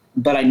while,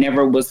 but I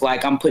never was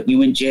like, I'm putting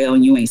you in jail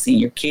and you ain't seeing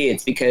your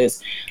kids,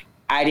 because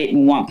I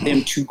didn't want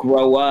them to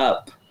grow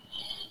up.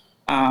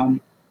 I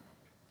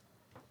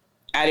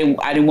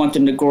didn't want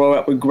them to grow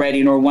up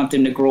regretting, or want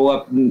them to grow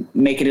up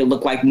making it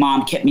look like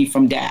mom kept me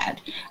from dad.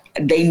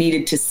 They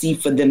needed to see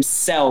for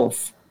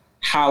themselves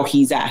how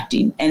he's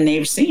acting, and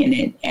they're seeing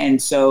it.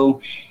 And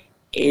so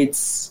it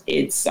has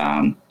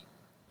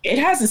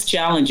its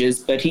challenges,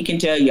 but he can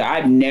tell you,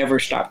 I've never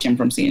stopped him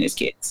from seeing his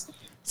kids.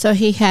 So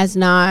he has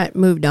not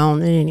moved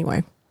on in any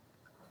way.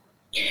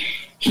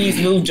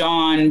 He's moved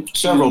on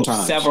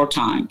several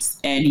times,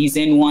 and he's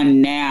in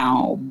one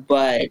now,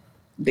 but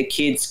the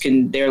kids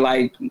they're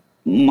like,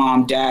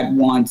 mom, dad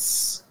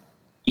wants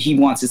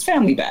his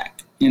family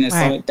back. And it's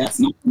like, that's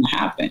not going to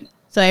happen.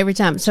 So every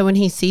time, when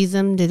he sees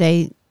them,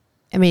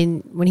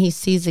 when he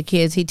sees the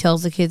kids, he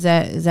tells the kids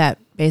that? Is that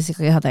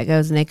basically how that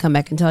goes, and they come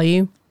back and tell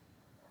you?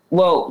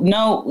 Well,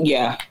 no,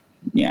 yeah.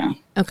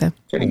 Okay.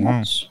 Pretty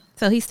much.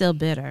 So he's still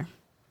bitter.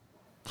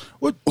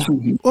 Well,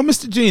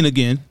 Mr. Gene,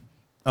 again,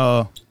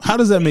 how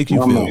does that make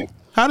you feel?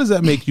 How does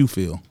that make you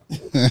feel?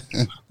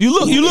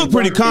 You look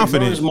pretty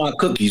confident. Where's my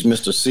cookies,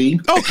 Mr. C?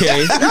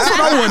 Okay, that's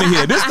what I want to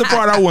hear. This is the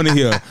part I want to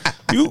hear.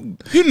 You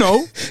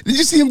know. Did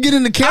you see him get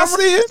in the camera?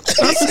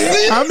 I see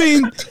it. I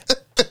mean,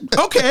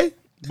 okay,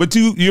 but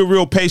you're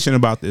real patient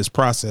about this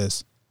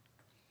process.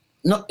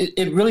 No,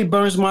 it really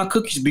burns my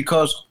cookies,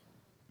 because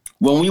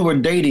when we were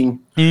dating,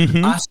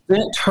 I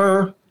sent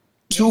her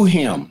to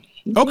him.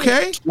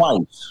 Okay.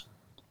 Twice.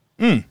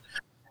 And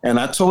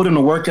I told him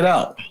to work it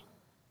out.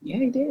 Yeah,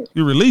 he did.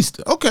 You released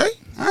it. Okay.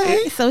 All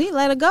right. So he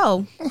let her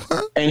go.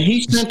 And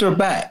he sent her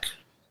back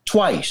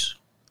twice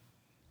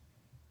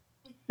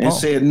and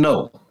said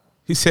no.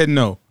 He said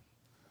no.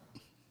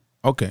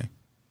 Okay.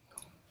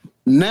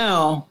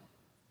 Now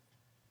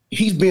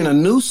he's being a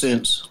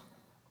nuisance.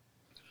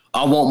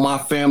 I want my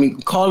family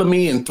calling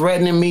me and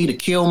threatening me to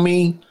kill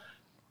me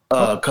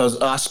because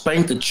I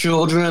spanked the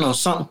children or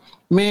something.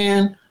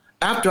 Man,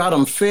 after I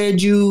done fed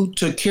you,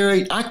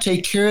 I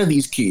take care of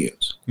these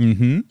kids.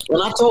 And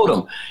I told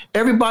him,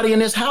 everybody in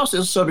this house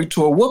is subject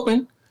to a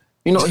whooping.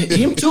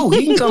 Him too.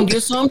 He can come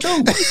get some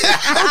too.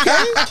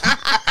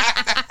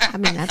 I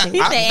mean, I think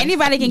He said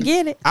anybody can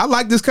get it. I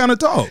like this kind of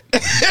talk.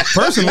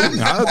 Personally.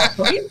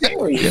 He's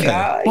serious.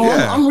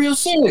 I'm real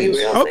serious.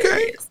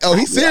 Okay. Oh,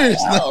 he's serious.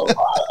 No.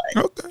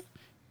 Okay.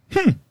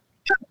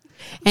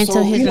 And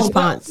so his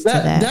response to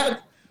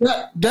that.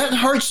 That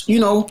hurts,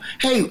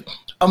 hey,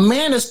 a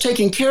man is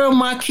taking care of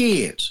my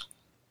kids,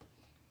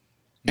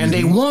 and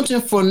they want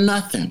him for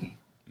nothing.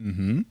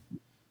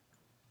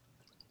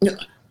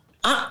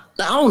 I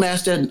don't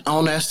ask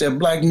that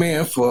black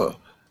man for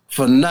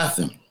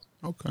nothing.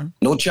 Okay.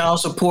 No child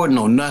support,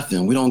 no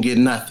nothing. We don't get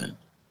nothing.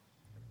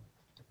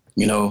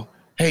 You know,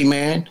 hey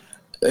man,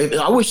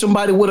 I wish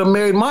somebody would have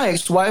married my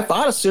ex-wife.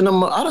 I'd have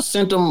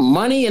sent them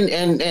money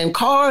and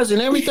cars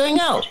and everything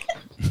else.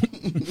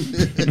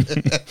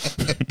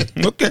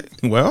 Okay.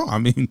 Well, I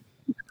mean,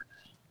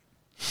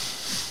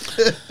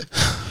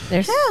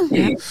 There's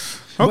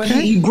But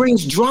he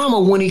brings drama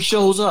when he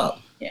shows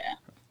up. Yeah.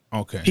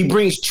 okay. He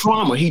brings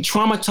trauma. He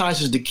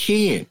traumatizes the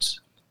kids.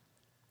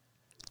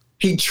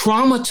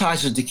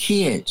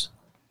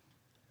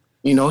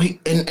 You know,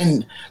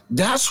 and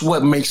that's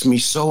what makes me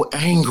so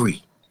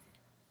angry.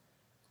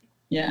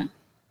 Yeah.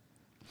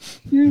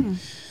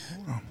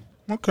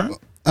 Okay. All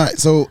right,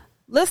 so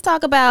Let's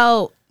talk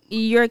about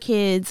your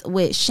kids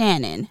with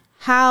Shannon.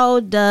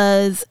 How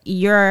does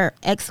your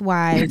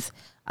ex-wives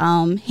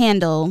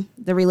handle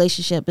the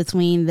relationship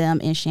between them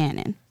and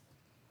Shannon?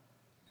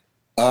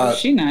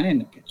 She's not in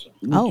the picture.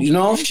 Oh, You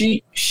know,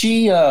 she's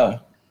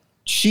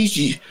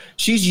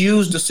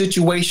used the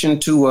situation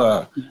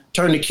to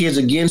turn the kids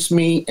against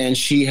me, and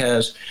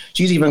she's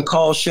even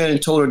called Shannon,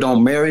 told her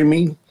don't marry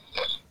me,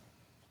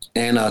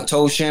 and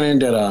told Shannon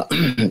that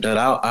that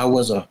I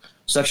was a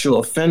sexual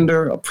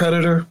offender, a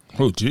predator,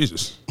 Oh,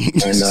 Jesus.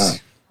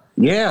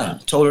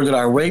 and told her that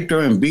I raped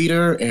her and beat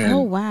her, and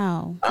oh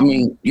wow. I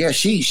mean, yeah,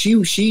 she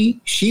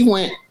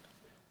went.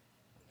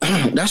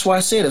 That's why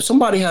I said if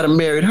somebody had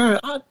married her,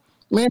 I'd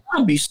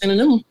be sending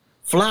them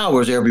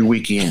flowers every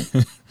weekend.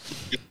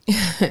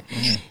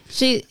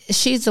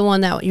 she's the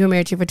one that you were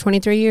married to for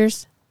 23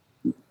 years.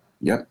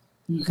 Yep.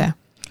 Okay.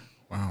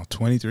 Wow,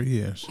 23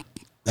 years.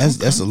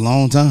 that's a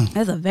long time.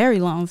 That's a very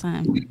long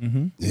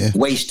time. Yeah.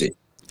 Wasted.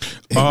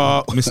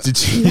 Mr.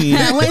 Gene.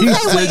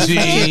 Mr.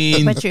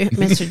 Gene. But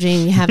Mr.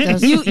 Gene, you have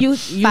those.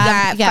 You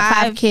got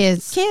five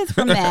kids. Kids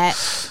from that.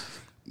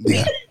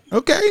 Yeah.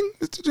 Okay,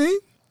 Mr. Gene.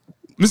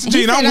 Mr.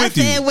 Gene, I'm with I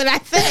said you. what I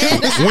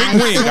said. Wink,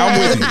 wink.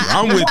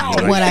 I'm with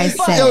you. What I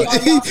Yo,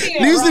 said.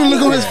 you see the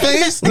look on his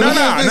face? No, The look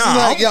on his face is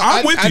like, yo,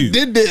 I'm with you. I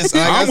did this.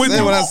 Like, I'm I with said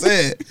you. what I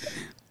said.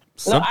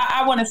 So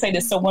I want to say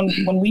this. So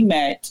when we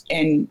met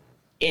and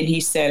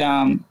he said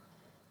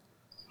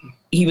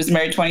he was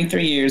married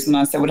 23 years, and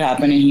I said what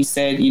happened, and he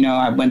said, you know,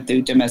 I went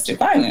through domestic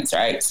violence,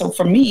 right? So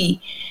for me,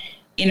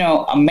 you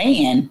know, a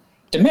man,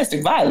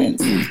 domestic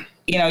violence,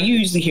 you know, you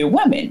usually hear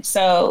women.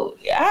 So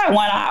I had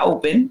one eye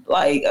open,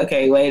 like,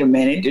 okay, wait a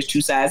minute, there's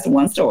two sides to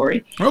one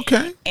story.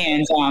 Okay.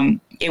 And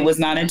it was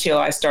not until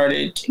I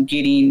started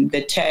getting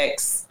the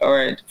text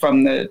or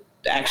from the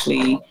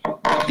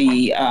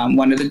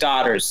one of the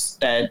daughters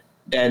that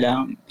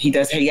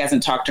he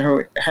hasn't talked to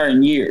her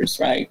in years,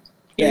 right?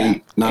 Yeah,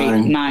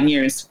 9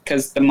 years,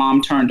 because the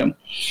mom turned him.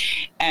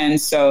 And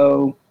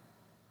so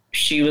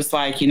she was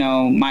like, you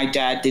know, my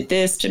dad did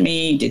this to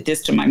me, did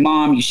this to my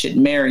mom, you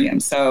shouldn't marry him.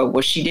 So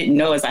what she didn't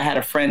know is I had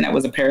a friend that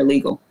was a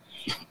paralegal,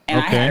 and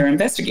I had her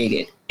investigate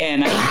it.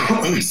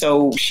 And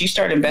so she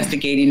started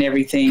investigating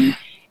everything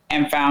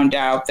and found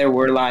out there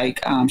were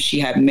like,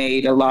 she had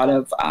made a lot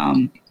of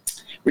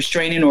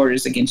restraining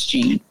orders against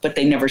Gene, but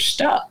they never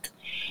stuck.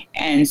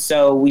 And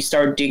so we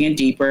started digging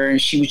deeper,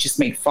 and she would just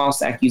make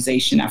false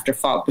accusation after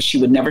false, but she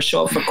would never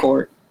show up for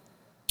court.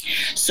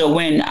 So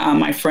when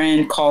my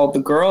friend called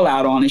the girl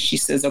out on it, she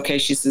says,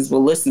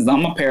 well, listen,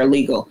 I'm a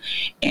paralegal,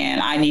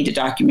 and I need a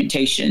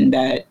documentation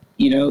that,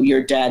 you know,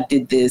 your dad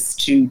did this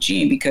to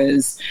Gene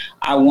because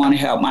I want to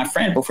help my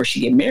friend before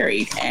she get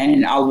married.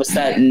 And all of a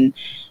sudden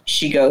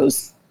she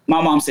goes, my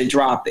mom said,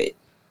 drop it.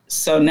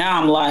 So now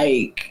I'm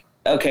like,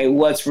 okay,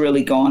 what's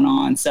really going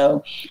on?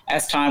 So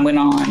as time went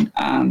on,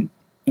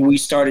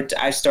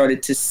 I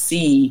started to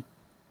see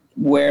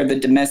where the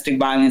domestic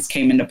violence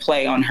came into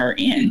play on her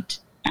end,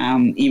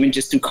 even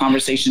just through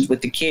conversations with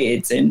the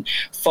kids and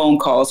phone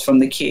calls from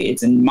the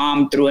kids, and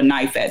mom threw a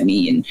knife at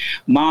me and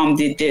mom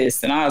did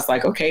this. And I was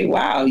like, okay,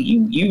 wow,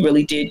 you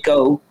really did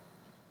go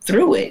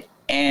through it.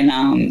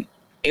 And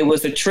it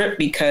was a trip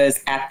because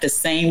at the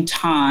same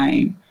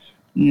time,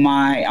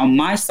 on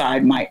my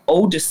side, my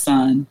oldest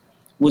son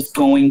was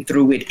going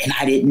through it, and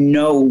I didn't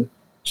know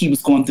he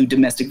was going through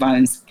domestic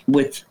violence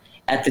with,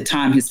 at the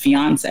time, his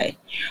fiance.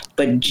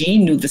 But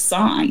Gene knew the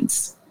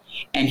signs,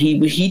 and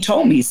he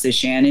told me, he said,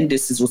 Shannon,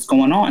 this is what's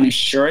going on. And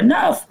sure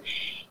enough,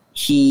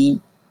 he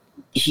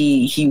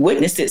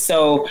witnessed it.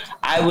 So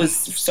I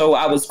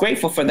was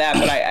grateful for that.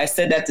 But I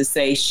said that to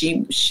say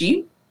she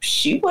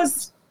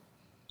was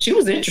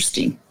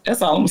interesting.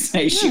 That's all I'm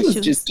saying. She was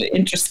just an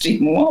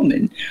interesting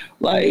woman.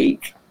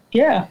 Like,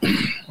 yeah.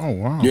 Oh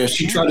wow. Yeah,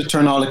 she tried to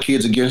turn all the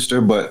kids against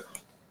her, but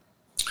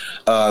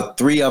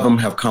 3 of them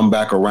have come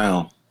back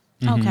around.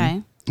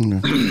 Okay.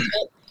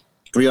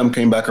 3 of them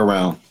came back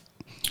around.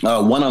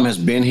 One of them has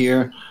been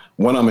here.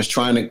 One of them is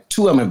trying to.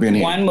 2 of them have been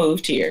here. One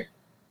moved here.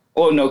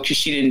 Oh no, because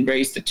she didn't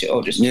raise the 2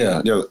 oldest.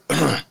 Yeah,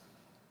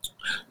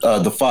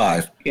 the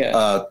 5.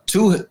 Yeah.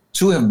 2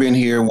 have been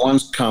here.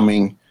 One's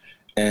coming,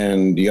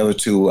 and the other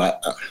 2.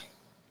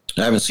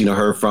 I haven't seen or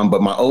heard from.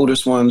 But my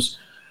oldest ones,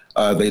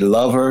 they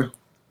love her.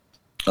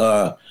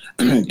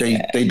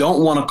 They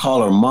don't want to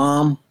call her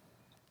mom.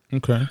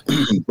 Okay.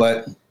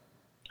 But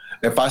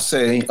if I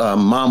say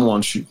mom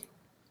wants you,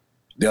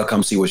 they'll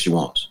come see what she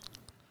wants.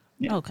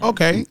 Okay.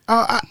 Okay.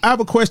 I have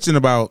a question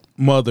about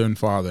mother and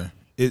father.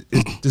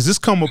 Does this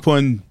come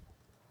from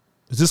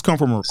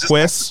a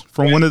request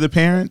from one of the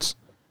parents,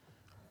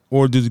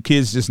 or do the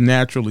kids just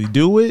naturally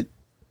do it?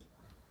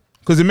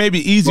 Because it may be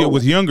easier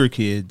with younger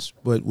kids,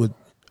 but with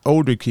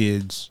older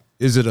kids,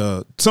 is it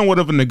a somewhat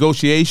of a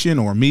negotiation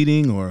or a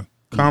meeting or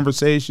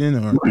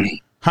conversation, or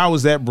how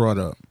was that brought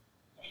up?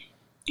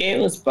 It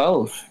was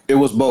both. It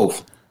was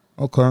both.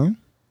 Okay.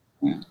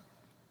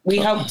 We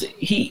helped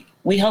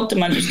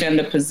him understand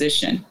the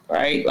position,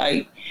 right?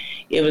 Like,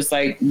 it was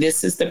like,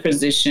 this is the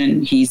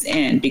position he's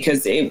in,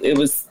 because it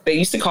was, they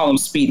used to call him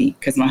Speedy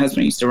because my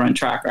husband used to run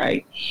track,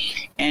 right?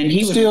 And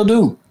he Still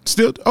do.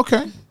 Still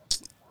okay.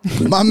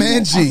 My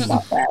man Gene.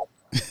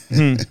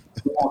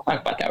 We won't talk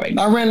about that right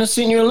now. I ran the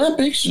Senior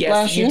Olympics Yes,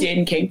 last you year. did,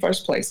 and came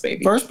first place,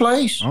 baby. First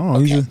place. Oh,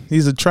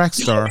 he's a track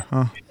star,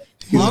 huh?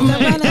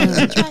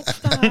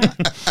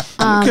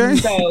 Okay.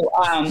 So,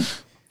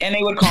 and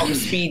they would call him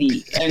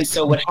Speedy. And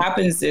so what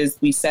happens is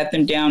we set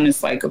them down.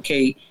 It's like,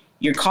 okay,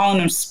 you're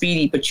calling him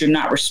Speedy, but you're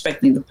not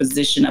respecting the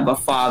position of a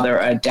father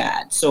or a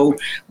dad. So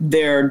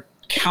their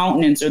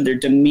countenance or their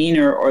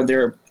demeanor or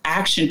their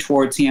action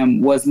towards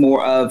him was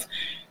more of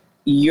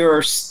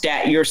you're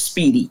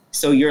Speedy.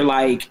 So you're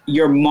like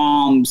your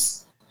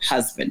mom's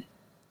husband.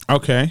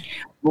 Okay.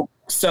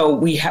 So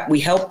we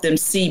help them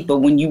see, but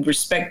when you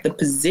respect the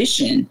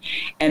position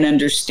and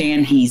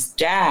understand he's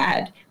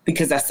dad,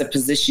 because that's the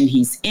position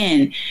he's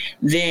in,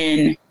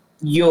 then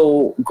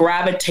you'll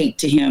gravitate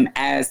to him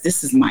as,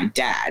 this is my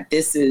dad.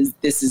 This is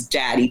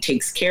dad. He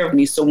takes care of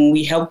me. So when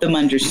we help them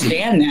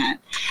understand that,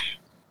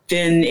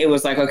 then it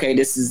was like, okay,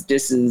 this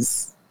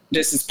is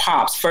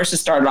Pops. First it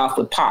started off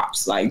with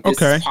Pops, like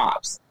this is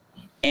Pops.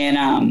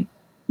 And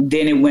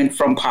then it went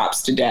from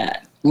Pops to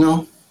dad.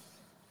 No.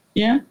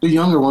 Yeah. The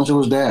younger ones, it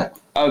was dad.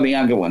 Oh, the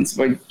younger ones.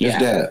 But yeah. It's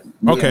dad.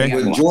 Okay. Yeah,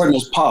 With Jordan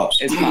is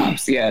Pops. it's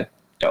Pops, yeah.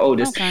 The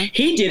oldest. Okay.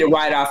 He did it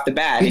right off the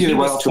bat. He did it right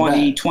was off the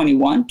 20, bat.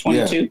 21,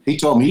 22. Yeah. He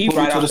told me, he put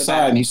me right to off the side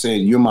bat. and he said,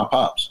 you're my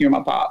Pops. You're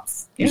my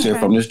Pops. He said,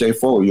 from this day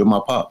forward, you're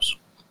my Pops.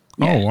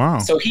 Oh, wow.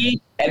 So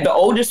the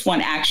oldest one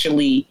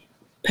actually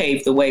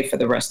paved the way for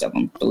the rest of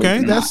them. Okay,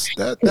 They that's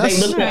looked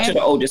up to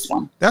the oldest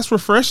one. that's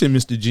refreshing,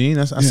 Mr. Gene.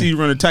 I see you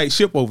run a tight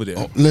ship over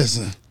there.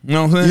 Listen, You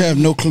know what I'm you saying? have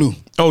no clue.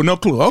 Oh, no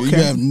clue. You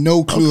Okay. have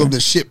no clue of the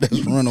ship that's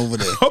run over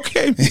there.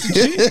 Okay,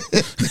 Mr.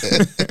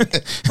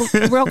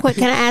 Gene. Real quick,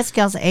 can I ask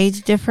y'all's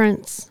age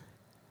difference?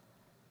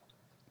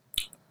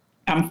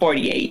 I'm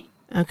 48.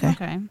 Okay.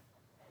 Okay.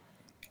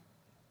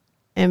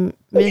 And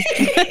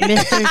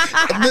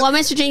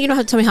Mr. Gene, you don't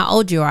have to tell me how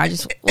old you are.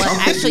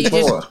 Actually,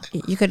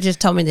 you could have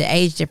just told me the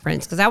age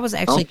difference, because I was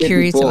actually I'm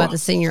curious 54. about the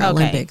Senior Okay.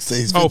 Olympics. Say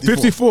he's Oh,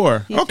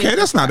 54. Okay,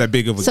 that's not that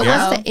big of a So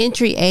gap. what's the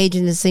entry age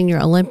in the Senior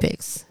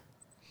Olympics?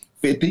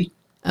 50.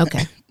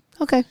 Okay.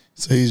 Okay.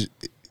 So he's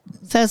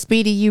So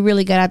Speedy, you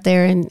really got out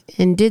there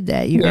and did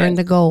that. You earned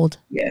the gold.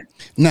 Yeah.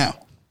 now.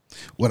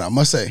 What I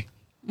must say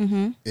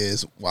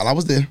is, while I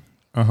was there,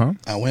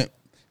 I went.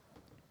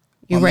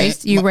 You My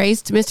man-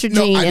 raced Mr.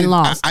 No, Gene I and did-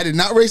 lost. I did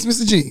not race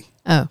Mr. Gene.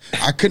 Oh.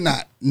 I could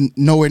not.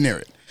 Nowhere near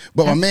it.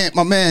 But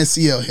my man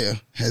CL here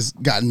has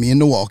gotten me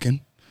into walking.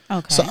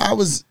 Okay. So I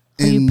was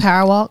So you in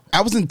power walk?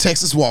 I was in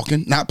Texas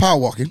walking, not power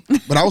walking,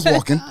 but I was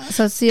walking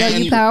So see how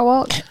And- you power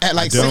walk? at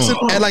like I 6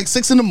 don't. at like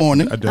 6 in the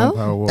morning. I don't Oh.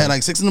 power walk. At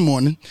like 6 in the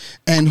morning,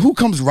 and who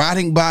comes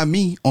riding by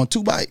me on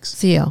 2 bikes?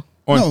 CL.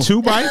 On No.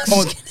 2 bikes?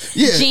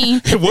 Yeah,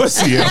 Gene. It was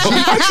CL.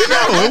 How'd you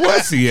know? It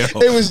was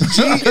CL. it was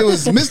Gene. It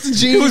was Mr.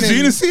 Gene. It was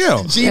Gene and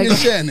CL. Gene and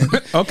Shannon.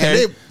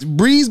 Okay. And they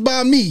breezed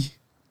by me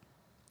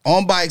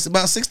on bikes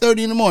about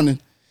 6:30 in the morning,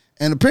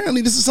 and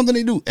apparently this is something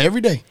they do every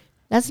day.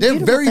 That's a They're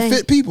beautiful very thing.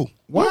 fit people.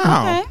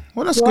 Wow. Okay.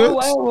 Well, that's good.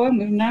 Well,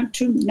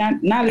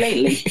 not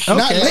lately.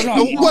 Not Okay.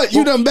 late. What,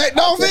 you done backed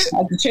off it?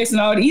 I've been chasing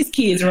all these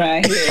kids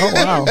around here. Oh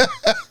wow.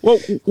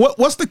 Well,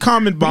 what's the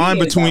common bond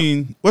Years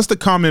between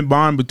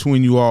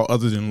you all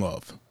other than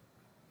love?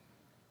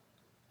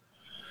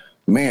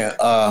 Man,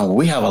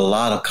 we have a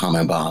lot of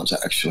common bonds,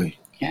 actually.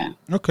 Yeah.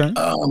 Okay.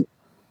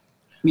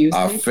 Music.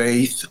 Our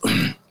faith,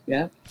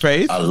 Yeah.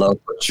 Faith. our love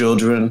for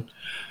children,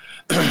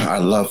 our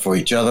love for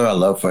each other, our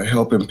love for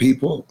helping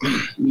people,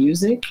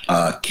 Music.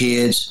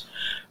 kids,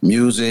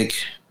 music,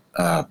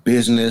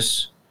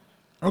 business,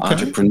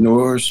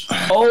 entrepreneurs,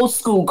 Old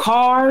school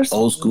cars.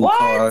 old school What?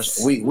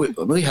 cars.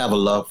 We have a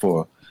love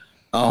for,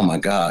 oh my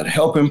God,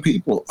 helping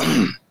people.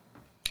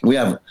 we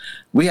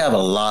have a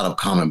lot of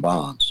common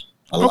bonds.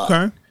 A lot.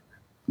 Okay.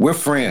 We're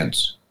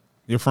friends.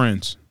 Your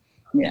friends.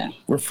 Yeah.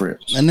 We're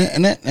friends. And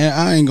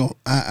I ain't gonna.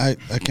 I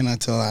cannot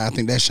tell. I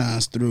think that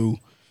shines through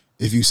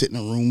if you sit in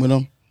a room with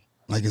them.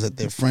 Like, is that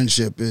their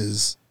friendship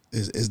is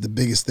the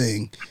biggest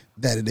thing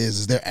that it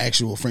is their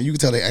actual friend. You can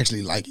tell they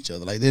actually like each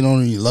other. Like, they don't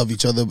only love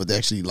each other, but they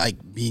actually like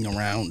being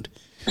around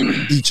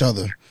each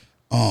other.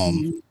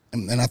 And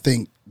I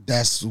think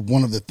that's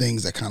one of the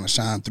things that kind of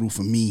shine through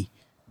for me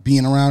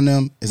being around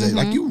them is that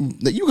like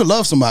you could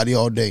love somebody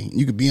all day,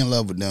 you could be in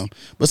love with them,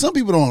 but some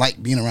people don't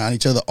like being around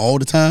each other all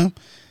the time.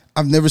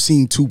 I've never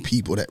seen two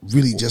people that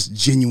really just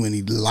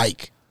genuinely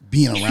like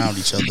being around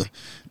each other,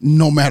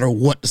 no matter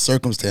what the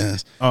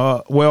circumstance.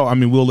 Well, I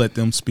mean, we'll let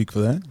them speak for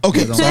that.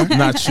 Okay, sorry.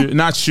 Not sure.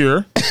 Not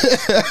sure.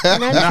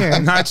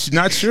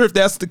 Not sure if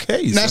that's the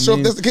case. Not sure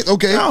if that's the case.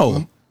 Okay.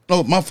 No.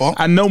 Oh, my fault.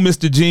 I know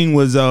Mr. Gene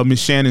was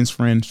Miss Shannon's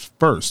friend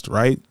first,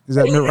 right? Is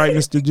that right,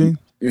 Mr. Gene?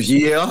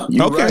 Yeah.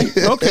 You're Okay. right.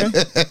 Okay.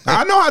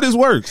 I know how this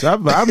works.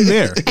 I'm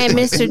there. And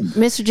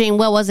Mr. Gene,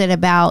 what was it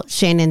about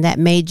Shannon that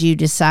made you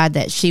decide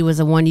that she was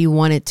the one you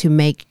wanted to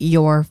make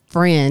your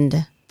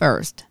friend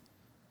first?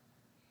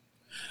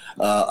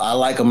 I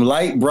like them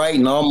light, bright,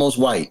 and almost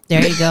white.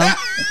 There you go.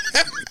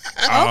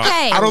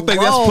 Okay. I don't think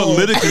that's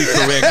politically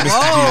correct, Mr.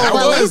 Gene.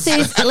 Well, at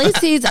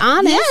least he's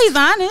honest. Yeah, he's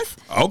honest.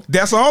 Oh,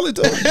 that's all it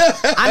took. I mean,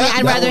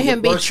 I'd rather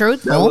him be That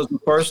truthful. was the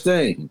first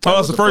thing. Oh,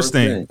 that's the first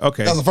thing.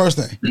 Okay. That's the first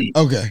thing.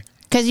 Okay.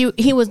 Because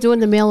he was doing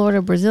the mail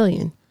order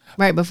Brazilian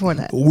right before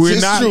that.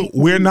 It's true.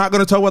 We're not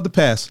going to talk about the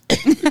past.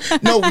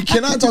 No, we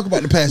cannot talk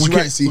about the past. You're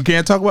right, see. We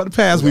can't talk about the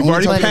past. We've only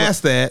already talking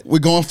passed that. We're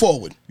going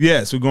forward.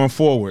 Yes, we're going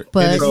forward.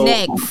 But So-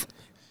 Next.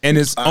 And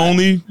it's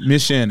only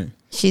Miss Shannon.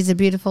 she's a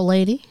beautiful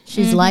lady.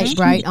 She's light,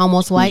 bright,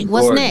 almost white.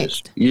 What's Gorgeous.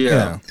 next?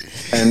 Yeah.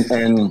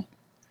 And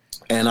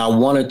I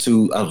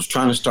was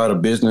trying to start a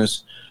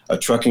business, a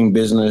trucking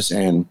business,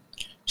 and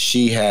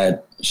she's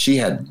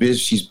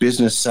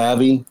business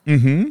savvy.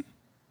 Mm-hmm.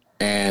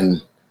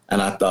 And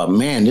I thought,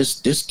 man,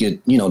 this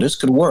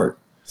could work.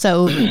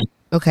 So,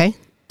 okay,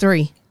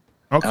 3.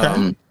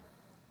 Okay.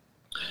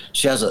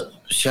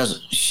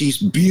 She's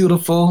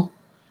beautiful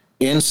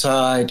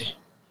inside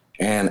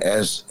and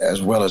as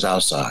well as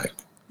outside.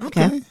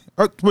 Okay.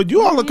 But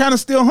you all are kind of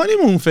still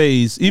honeymoon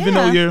phase, even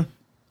though Yeah. you're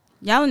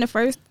Y'all in the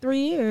first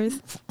 3 years.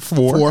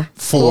 four.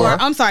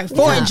 I'm sorry,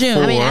 4 in June.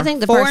 I mean, I think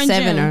the 4 first in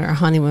 7 June. are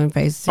honeymoon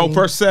phase. Oh,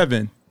 first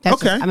 7. That's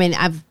Okay. I mean,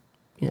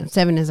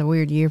 7 is a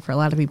weird year for a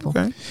lot of people.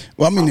 Okay.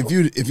 Well, I mean, if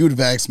you would have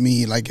asked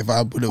me, like, if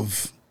I would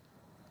have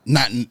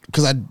not,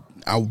 because I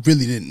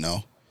really didn't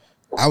know,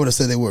 I would have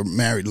said they were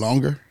married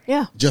longer.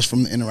 Yeah. Just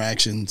from the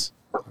interactions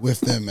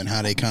with them and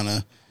how they kind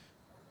of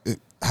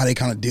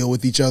deal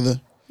with each other.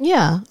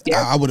 Yeah.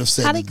 I would have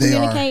said How they that they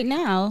are. communicate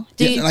now?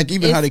 Yeah, like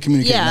even how they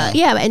communicate now.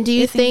 Yeah, and do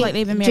you It seems think like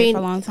they've been married for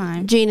a long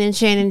time. Gene and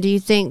Shannon, do you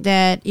think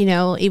that,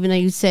 even though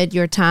you said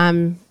your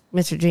time,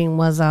 Mr. Gene,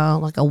 was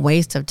like a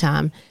waste of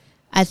time,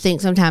 I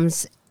think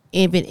sometimes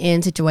even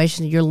in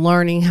situations you're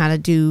learning how to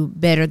do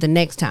better the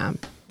next time.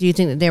 Do you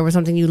think that there was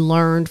something you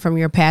learned from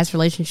your past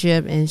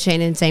relationship? And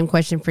Shannon, same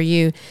question for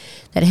you,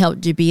 that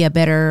helped you be a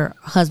better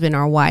husband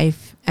or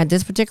wife at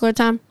this particular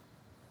time?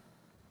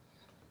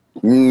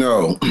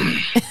 No.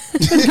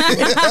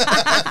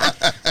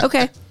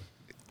 Okay.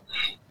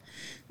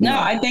 No,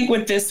 I think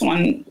with this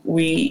one,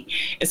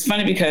 it's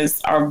funny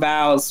because our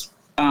vows,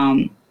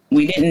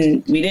 we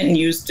didn't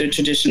use the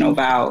traditional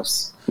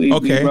vows. We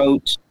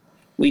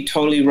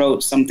totally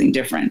wrote something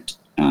different.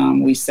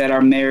 We said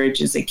our marriage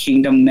is a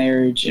kingdom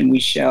marriage, and we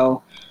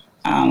shall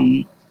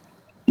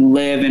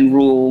live and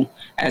rule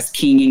as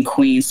king and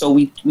queen. So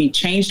we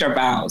changed our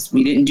vows.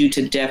 We didn't do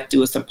to death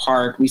do us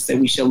apart. We said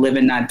we shall live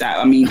and not die.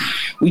 I mean,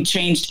 we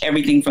changed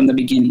everything from the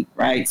beginning,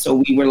 right?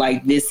 So we were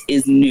like, this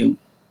is new.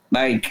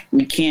 Like,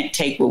 we can't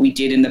take what we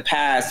did in the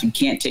past. You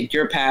can't take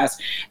your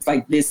past. It's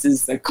like, this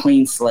is a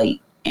clean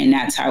slate. And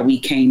that's how we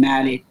came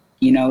at it.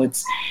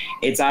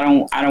 It's I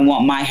don't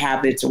want my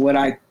habits or what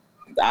I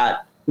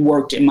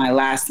worked in my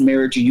last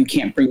marriage, or you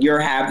can't bring your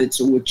habits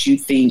or what you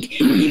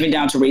think, even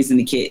down to raising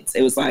the kids.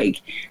 It was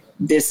like,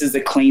 this is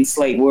a clean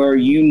slate where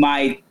you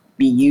might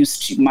be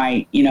used to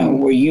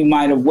where you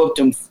might have whooped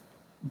them,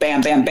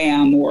 bam, bam,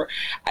 bam.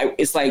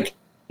 It's like,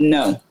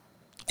 no,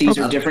 these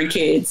are different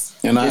kids.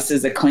 And this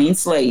is a clean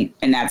slate,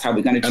 and that's how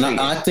we're going to treat it.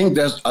 I think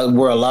that's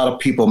where a lot of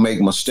people make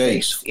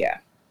mistakes. Yeah.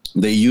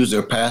 They use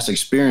their past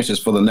experiences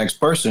for the next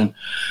person.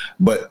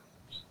 But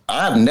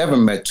I've never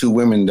met two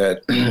women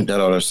that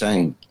are the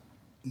same.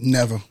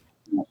 Never.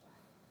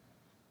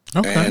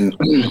 Okay. And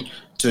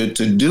to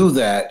do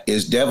that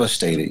is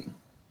devastating.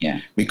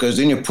 Yeah. Because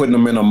then you're putting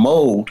them in a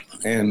mold,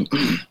 and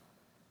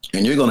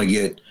you're gonna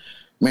get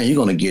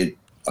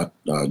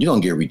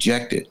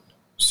rejected.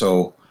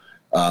 So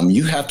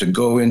you have to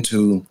go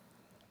into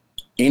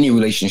any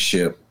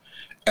relationship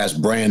as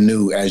brand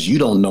new as you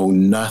don't know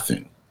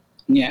nothing.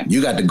 Yeah.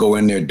 You got to go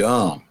in there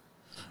dumb.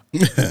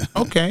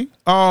 Okay.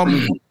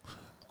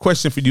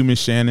 Question for you, Miss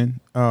Shannon.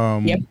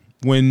 Yep.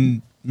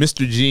 When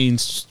Mr.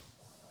 Jeans,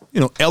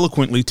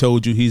 eloquently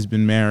told you he's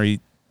been married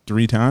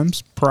 3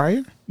 times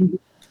prior,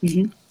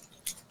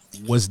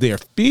 was there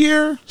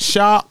fear,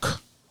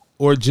 shock,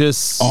 or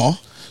just a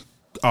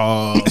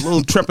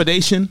little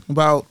trepidation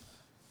about,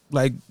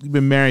 like, you've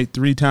been married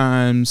 3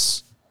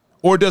 times,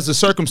 or does the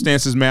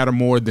circumstances matter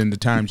more than the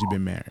times you've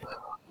been married?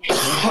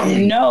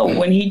 No,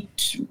 well,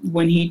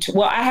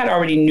 I had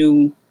already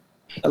knew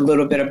a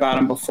little bit about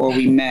him before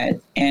we met.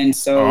 And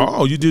so.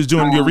 Oh, you just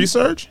doing your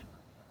research?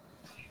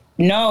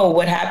 No,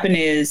 what happened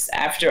is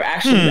after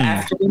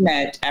we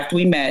met,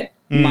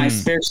 my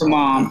spiritual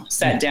mom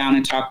sat down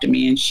and talked to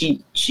me, and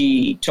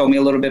she told me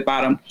a little bit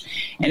about him.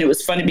 And it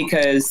was funny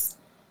because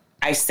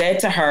I said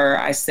to her,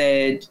 I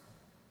said,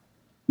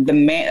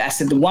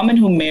 the woman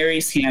who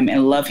marries him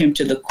and love him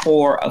to the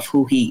core of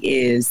who he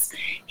is,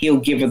 he'll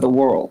give her the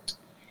world.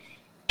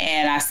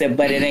 And I said,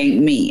 but it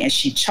ain't me. And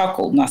she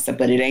chuckled. And I said,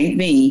 but it ain't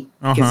me.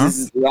 Because this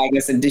is, like I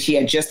said, she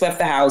had just left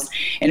the house,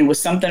 and it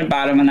was something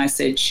about him. And I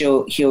said,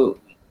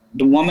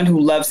 the woman who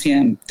loves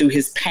him through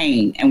his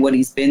pain and what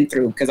he's been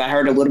through, because I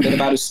heard a little bit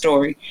about his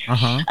story.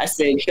 I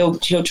said,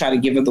 he'll try to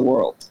give her the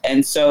world.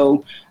 And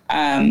so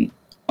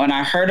when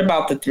I heard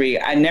about the three,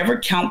 I never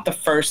count the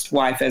first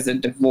wife as a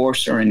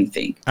divorce or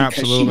anything,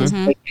 because she was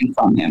taken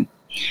from him.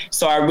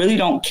 So I really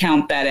don't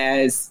count that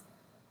as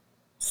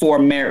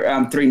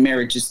three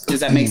marriages.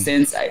 Does that make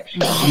sense?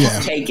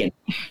 He's taken.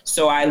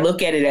 So I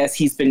look at it as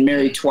he's been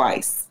married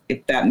twice,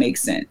 if that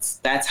makes sense.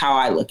 That's how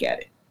I look at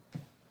it.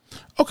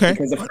 Okay.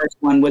 Because the first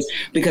one was,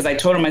 because I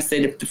told him, I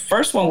said, if the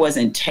first one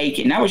wasn't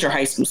taken, that was your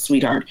high school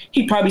sweetheart,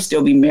 he'd probably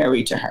still be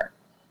married to her.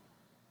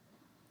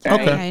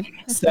 Right? Okay.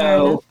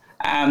 So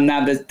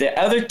now the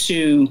other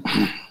two,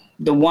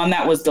 the one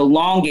that was the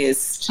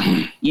longest,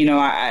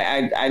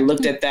 I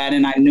looked at that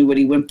and I knew what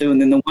he went through. And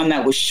then the one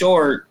that was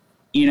short,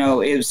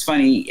 it was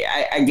funny.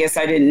 I guess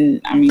I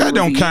didn't. I mean, that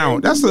don't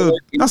count. That's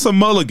a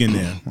mulligan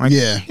there. Like,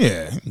 yeah.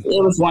 It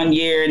was 1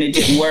 year and it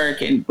didn't work.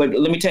 But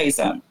let me tell you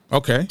something.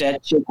 Okay.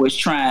 That chick was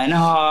trying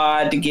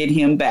hard to get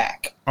him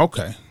back.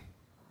 Okay.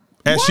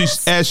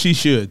 As she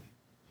should.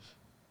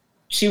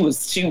 She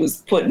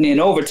was putting in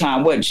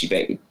overtime, wasn't she,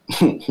 baby?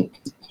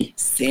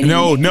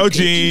 No,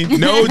 Gene.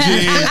 Don't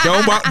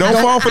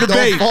fall for the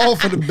bait. Don't fall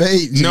for the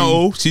bait, Gene.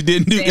 No, she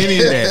didn't do any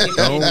of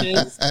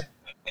that.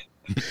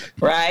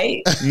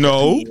 Right?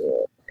 No.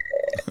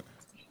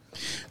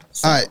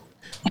 All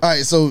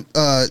right. So,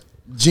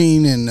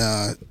 Gene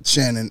and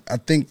Shannon, I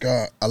think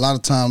a lot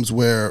of times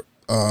where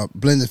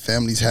blended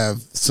families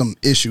have some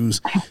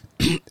issues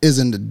is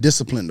in the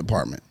discipline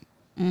department.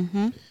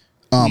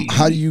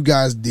 How do you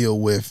guys deal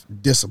with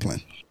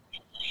discipline?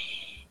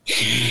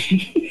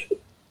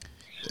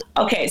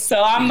 Okay,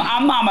 so I'm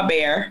Mama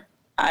Bear.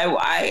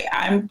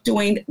 I'm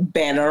doing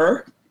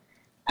better.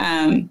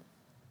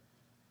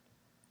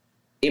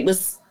 It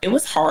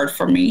was hard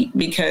for me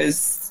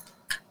because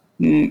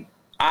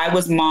I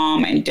was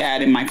mom and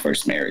dad in my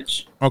first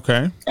marriage.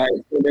 Okay. So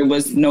there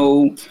was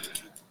no,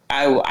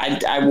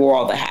 I wore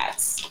all the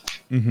hats.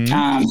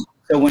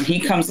 So when he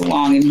comes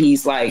along and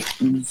he's like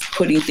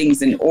putting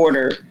things in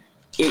order,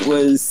 it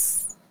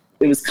was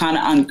kind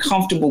of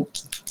uncomfortable,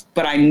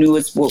 but I knew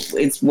it's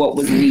what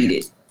was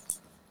needed,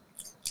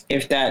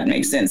 if that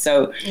makes sense.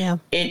 So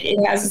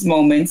it has its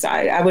moments.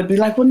 I would be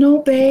like, well, no,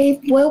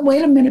 babe. Well,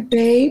 wait a minute,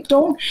 babe.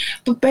 Don't,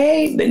 but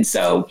babe. And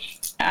so,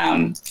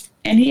 and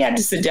he had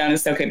to sit down and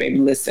say, okay, baby,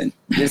 listen,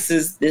 this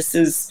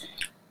is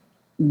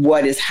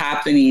what is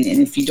happening. And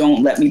if you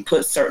don't let me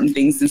put certain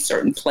things in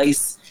certain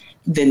place,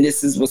 then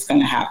this is what's going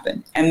to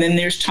happen. And then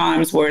there's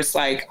times where it's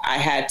like, I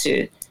had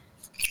to,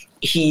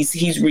 he's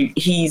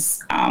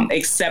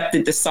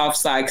accepted the soft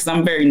side, because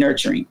I'm very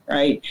nurturing.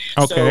 Right.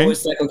 Okay. So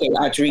it's like, okay,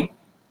 Audrey,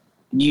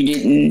 you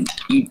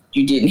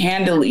didn't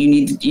handle it. You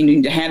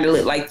need to handle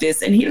it like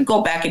this. And he'll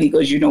go back and he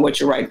goes, you know what,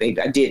 you're right,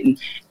 baby, I didn't.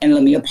 And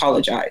let me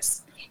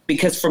apologize.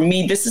 Because for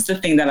me, this is the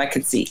thing that I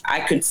could see. I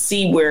could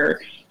see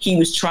where he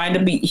was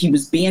he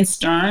was being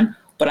stern,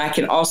 but I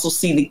could also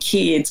see the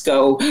kids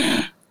go,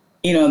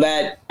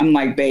 that I'm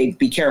like, babe,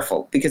 be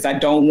careful, because I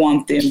don't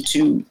want them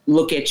to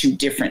look at you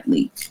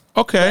differently.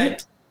 Okay.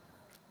 But,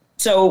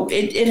 so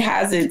it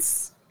has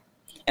its,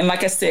 and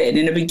like I said,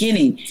 in the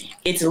beginning,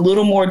 it's a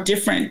little more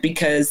different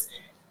because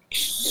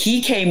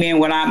he came in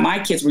when my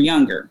kids were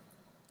younger.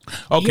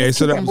 Okay.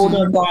 So that's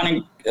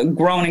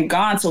grown and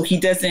gone. So he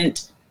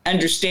doesn't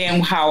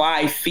understand how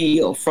I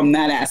feel from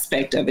that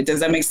aspect of it. Does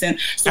that make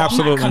sense? So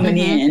absolutely. I'm not coming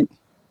in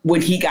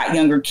when he got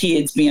younger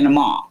kids being a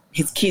mom.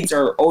 His kids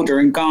are older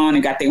and gone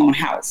and got their own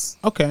house.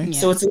 Okay. Yeah.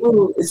 So it's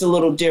a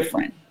little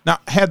different. Now,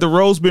 had the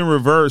roles been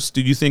reversed,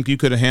 do you think you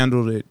could have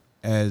handled it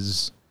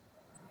as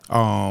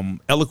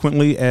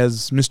eloquently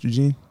as Mr.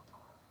 Gene?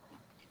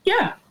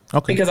 Yeah.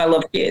 Okay. Because I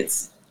love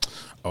kids.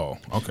 Oh,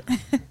 okay.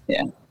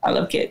 Yeah, I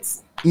love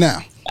kids. Now,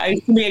 I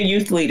used to be a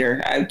youth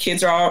leader.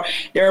 Kids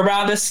they're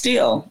around us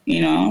still,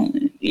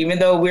 even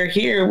though we're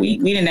here, we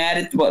didn't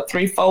add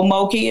 3-4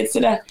 more kids to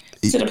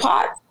the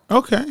pot.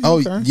 Okay. Oh,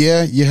 okay.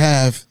 yeah, you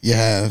have.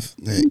 Yeah.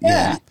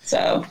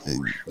 So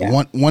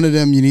one of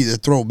them you need to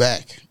throw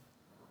back.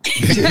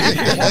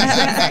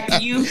 back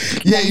to you.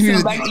 Yeah, you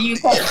need back to you.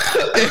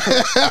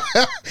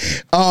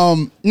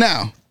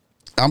 Now,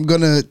 I'm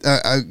gonna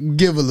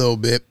give a little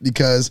bit,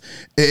 because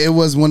it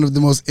was one of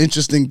the most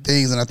interesting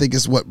things, and I think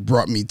it's what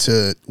brought me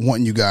to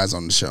wanting you guys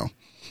on the show.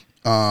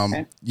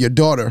 Okay. Your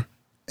daughter,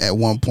 at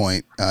one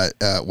point,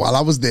 while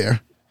I was there,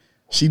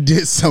 she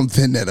did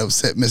something that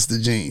upset Mr.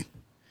 Gene.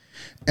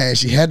 And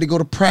she had to go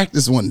to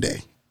practice one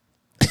day.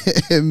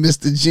 And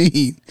Mr.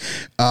 Gene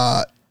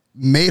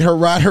made her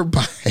ride her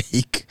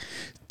bike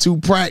to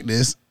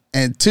practice.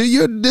 And to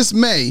your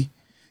dismay,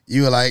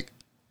 you were like,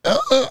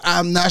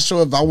 I'm not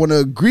sure if I want to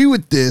agree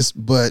with this,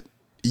 but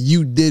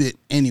you did it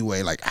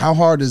anyway. Like, how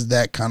hard has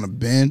that kind of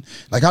been?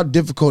 Like, how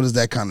difficult has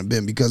that kind of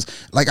been? Because,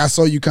 like, I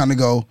saw you kind of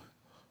go,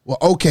 well,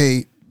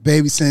 okay,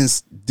 baby,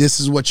 since this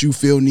is what you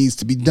feel needs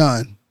to be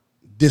done,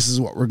 this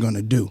is what we're going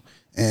to do.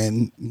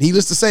 And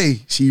needless to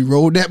say, she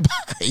rode that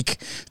bike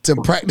to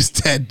practice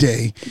that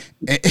day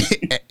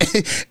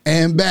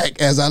and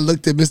back. As I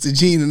looked at Mr.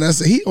 Gene and I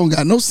said, he don't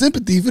got no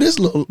sympathy for this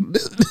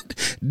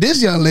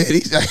young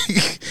lady.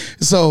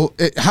 So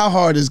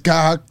how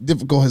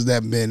difficult has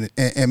that been?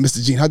 And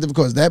Mr. Gene, how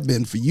difficult has that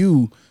been for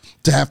you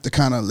to have to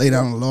kind of lay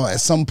down the law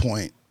at some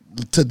point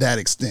to that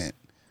extent?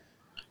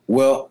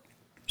 Well,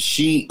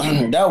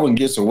 that one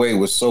gets away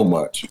with so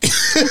much.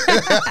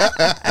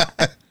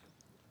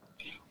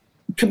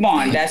 Come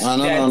on,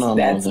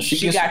 No.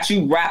 She got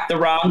you wrapped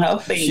around her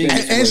finger.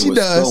 And she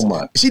does. So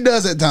much. She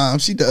does at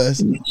times. She does.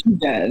 She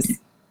does.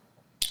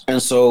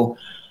 And so,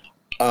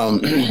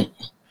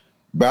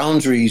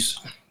 boundaries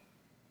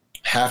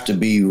have to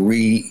be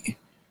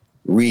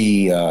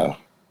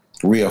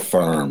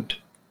reaffirmed.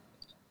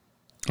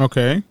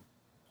 Okay.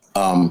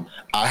 I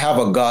have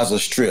a Gaza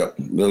Strip.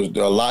 A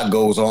lot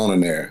goes on in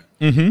there,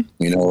 you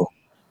know,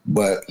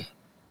 but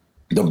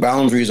the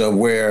boundaries of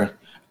where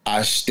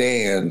I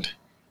stand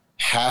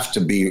have to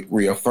be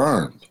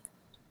reaffirmed.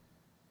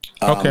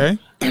 Okay.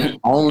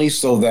 Only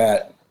so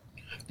that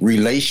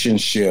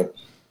relationship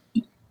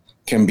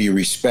can be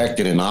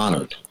respected and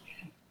honored.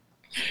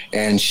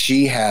 And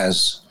she and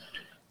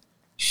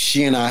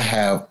I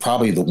have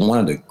probably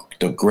one of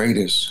the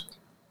greatest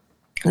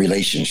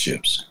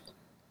relationships.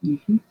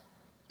 Mm-hmm.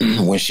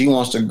 When she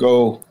wants to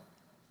go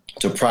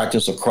to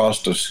practice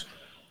across the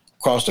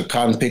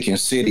cotton picking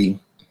city,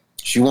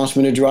 she wants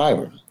me to drive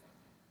her.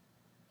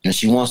 And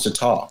she wants to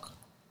talk.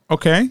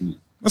 Okay.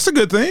 That's a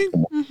good thing.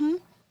 Mm-hmm.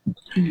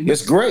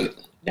 It's great.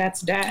 That's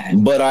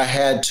Dad. But I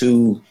had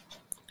to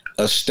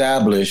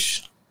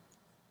establish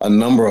a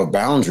number of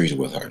boundaries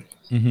with her.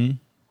 Mm-hmm.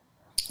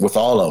 With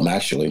all of them,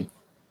 actually.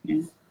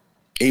 Yeah.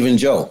 Even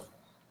Joe.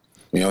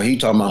 You know, he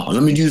talking about,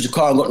 let me use the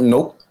car.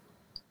 Nope.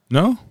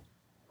 No?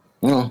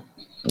 No.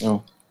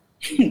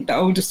 The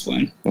oldest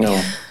one.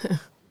 No.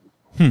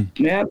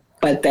 Yeah.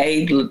 But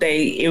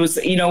it was,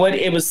 you know what?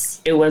 It was,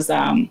 there was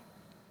a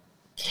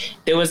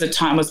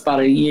time, it was about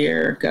a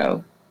year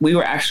ago, we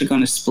were actually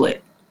going to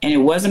split. And it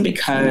wasn't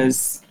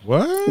because it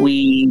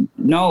wasn't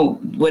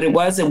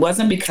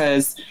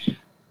because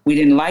we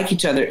didn't like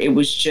each other. It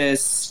was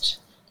just,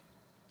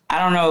 I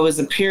don't know, it was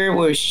a period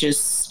where it's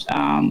just.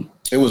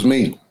 It was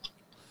me.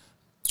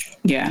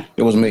 Yeah.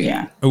 It was me.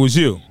 Yeah. It was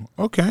you.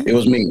 Okay. It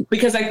was me.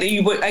 Because I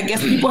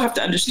guess people have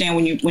to understand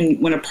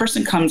when a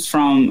person comes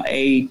from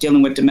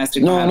dealing with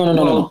domestic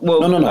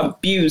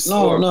abuse.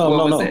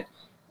 No.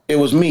 It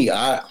was me.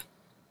 I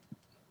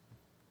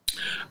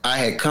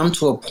had come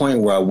to a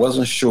point where I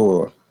wasn't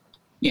sure.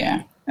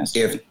 Yeah.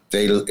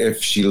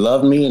 If she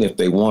loved me and if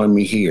they wanted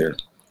me here,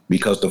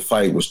 because the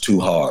fight was too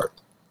hard.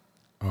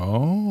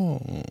 Oh.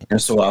 And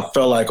so I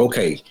felt like,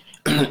 okay,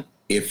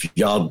 if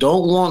y'all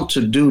don't want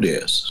to do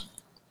this,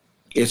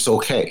 it's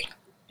okay.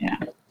 Yeah.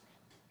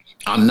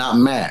 I'm not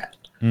mad.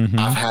 Mm-hmm.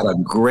 I've had a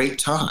great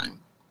time.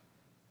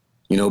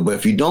 You know, but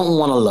if you don't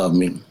want to love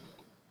me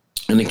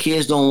and the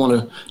kids don't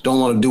want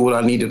to do what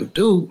I needed to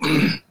do,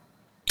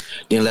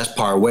 then let's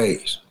part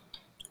ways.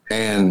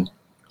 And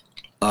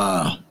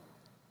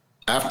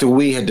after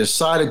we had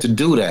decided to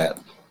do that,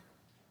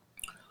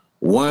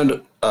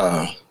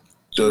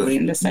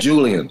 Julian, the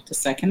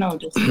second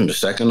oldest, the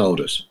second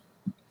oldest,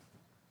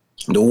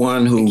 the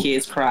one who the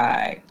kids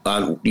cried.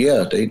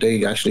 Yeah,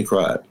 they actually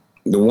cried.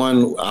 The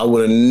one I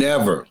would have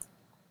never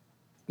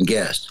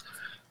guessed.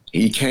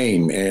 He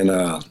came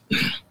and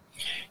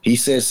he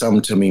said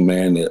something to me,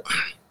 man, that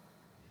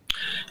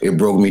it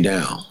broke me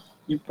down.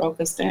 You broke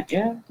us down,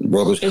 yeah.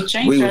 It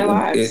changed our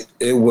lives.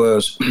 It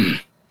was.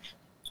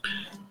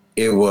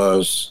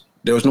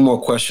 There was no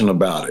more question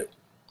about it,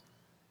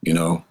 you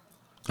know.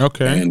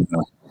 Okay. And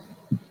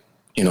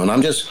you know, and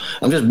I'm just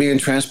being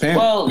transparent.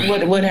 Well,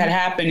 what had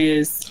happened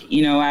is,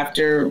 you know,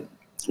 after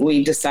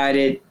we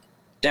decided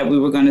that we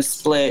were going to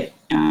split,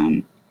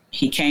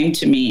 he came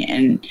to me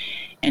and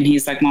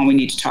he's like, "Mom, we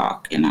need to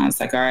talk." And I was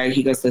like, "All right."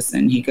 He goes,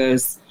 "Listen," he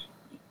goes,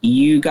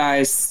 "You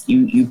guys,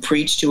 you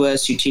preach to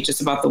us, you teach us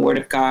about the word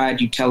of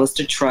God, you tell us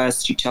to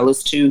trust, you tell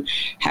us to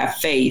have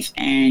faith,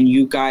 and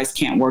you guys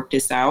can't work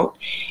this out."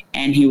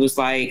 And he was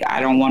like, "I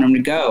don't want him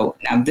to go."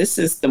 Now, this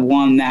is the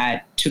one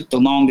that took the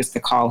longest to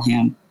call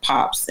him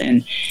Pops.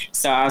 And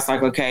so I was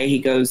like, okay. He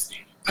goes,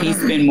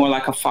 "He's been more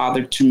like a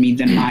father to me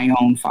than my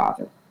own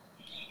father."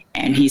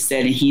 And he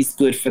said, and he's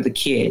good for the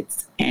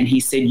kids. And he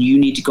said, "You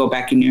need to go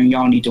back in there and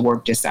y'all need to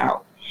work this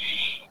out."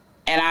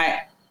 And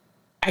I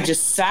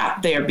just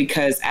sat there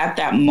because at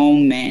that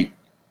moment,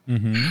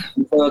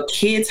 the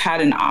kids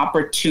had an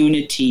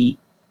opportunity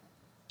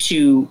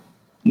to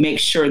make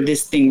sure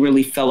this thing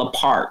really fell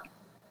apart.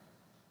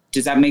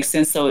 Does that make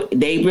sense? So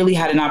they really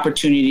had an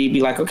opportunity to be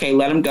like, okay,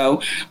 let him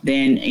go.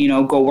 Then,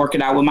 go work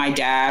it out with my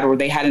dad. Or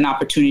they had an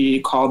opportunity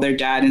to call their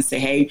dad and say,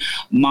 hey,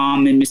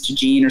 Mom and Mr.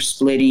 Gene are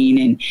splitting.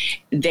 And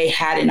they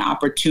had an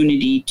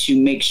opportunity to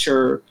make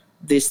sure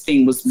this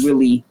thing was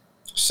really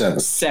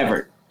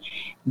severed.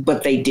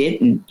 But they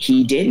didn't.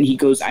 He didn't. He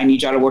goes, I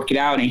need y'all to work it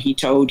out. And he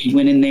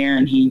went in there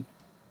and he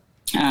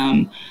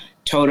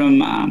told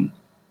him,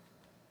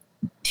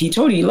 he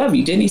told you he loved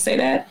you. Didn't he say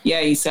that?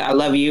 Yeah, he said, I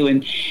love you.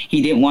 And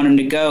he didn't want him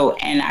to go.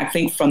 And I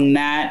think from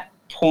that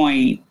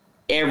point,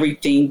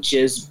 everything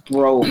just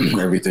broke.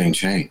 Everything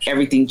changed.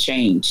 Everything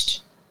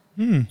changed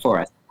for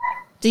us.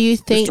 Do you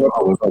think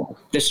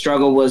the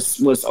struggle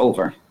was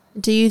over?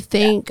 Do you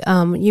think,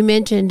 you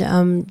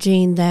mentioned,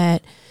 Gene,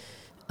 that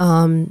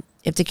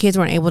if the kids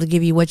weren't able to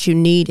give you what you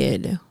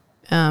needed,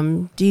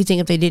 do you think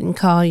if they didn't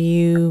call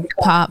you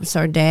pops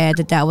or dad,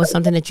 that was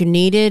something that you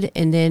needed?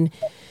 And then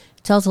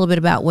tell us a little bit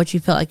about what you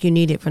felt like you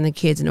needed from the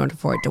kids in order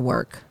for it to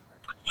work.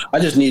 I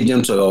just need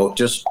them to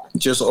just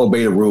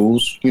obey the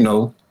rules.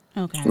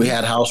 Okay. We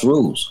had house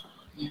rules.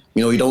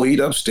 You don't eat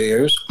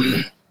upstairs.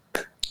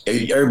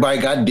 Everybody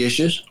got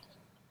dishes.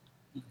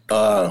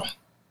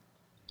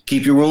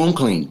 Keep your room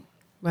clean.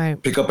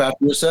 Right. Pick up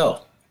after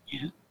yourself.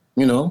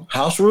 Yeah.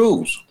 House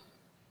rules.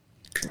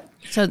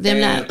 So them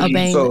not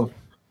obeying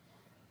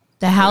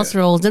the house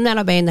rules, them not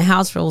obeying the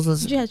house rules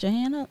Did you have your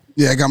hand up?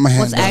 Yeah, I got my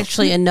hand was up.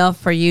 actually enough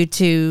for you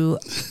to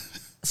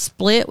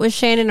split with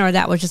Shannon, or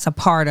that was just a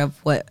part of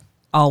what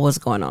all was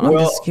going on? I'm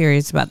just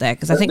curious about that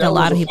because I think a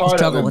lot of people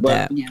struggle with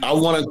that. Yeah. I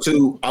wanted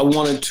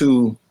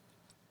to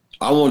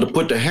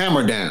put the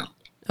hammer down.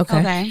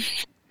 Okay.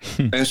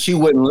 And she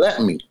wouldn't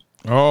let me.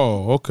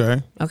 Oh,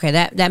 okay. Okay,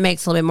 that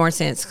makes a little bit more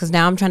sense because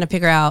now I'm trying to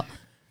figure out.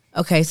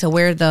 Okay, so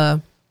where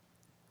the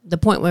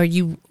point where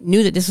you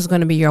knew that this was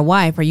going to be your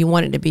wife, or you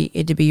wanted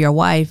it to be your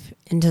wife,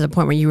 and to the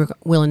point where you were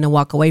willing to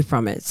walk away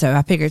from it. So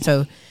I figured,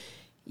 so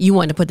you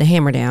wanted to put the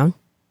hammer down,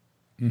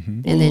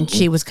 and then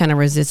she was kind of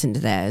resistant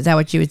to that. Is that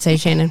what you would say,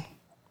 Shannon?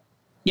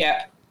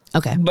 Yeah.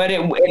 Okay. But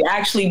it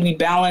actually, we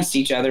balanced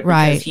each other because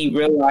Right. he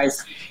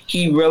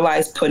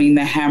realized putting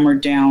the hammer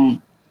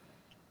down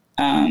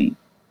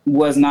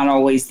was not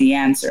always the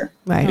answer.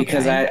 Right.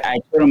 Because I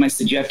told him, I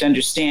said, you have to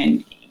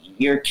understand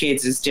your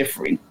kids is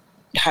different.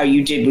 How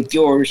you did with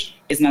yours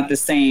is not the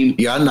same.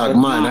 Yeah, I knocked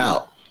mine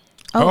out.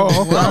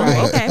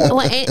 Oh, okay. Okay.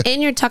 Well,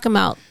 and you're talking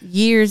about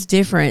years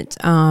different.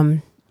 Yeah,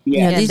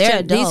 they're These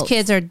adults.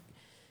 kids are.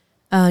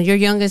 Your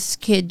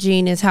youngest kid,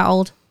 Gene, is how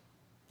old?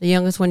 The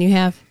youngest one you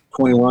have.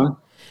 21.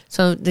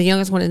 So the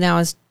youngest one now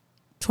is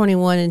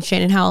 21, and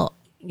Shannon, how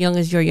young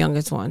is your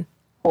youngest one?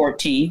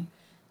 14.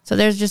 So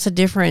there's just a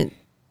different.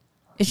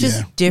 It's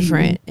just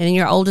different, and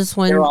your oldest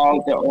one. They're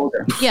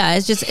older. Yeah,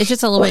 it's just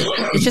a little bit.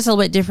 It's just a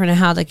little bit different in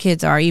how the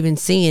kids are even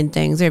seeing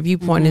things. Their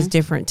viewpoint is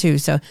different too.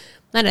 So,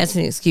 not as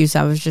an excuse.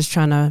 I was just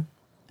trying to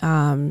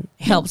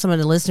help some of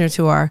the listeners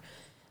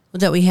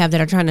that we have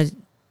that are trying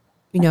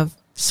to,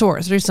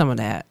 sort through some of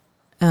that.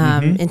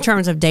 In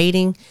terms of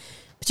dating,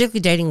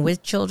 particularly dating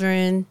with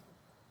children,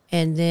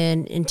 and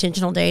then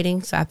intentional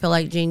dating. So I feel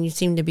like, Gene, you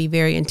seem to be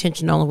very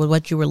intentional with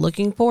what you were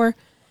looking for,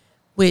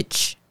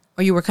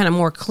 or you were kind of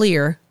more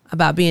clear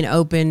about being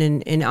open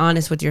and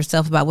honest with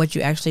yourself about what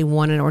you actually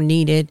wanted or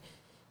needed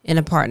in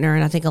a partner.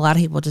 And I think a lot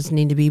of people just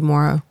need to be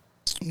more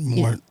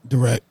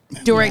direct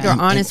or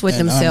honest with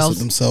themselves. honest with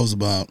themselves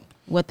about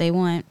What they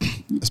want.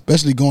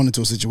 especially going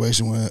into a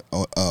situation where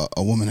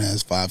a woman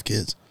has 5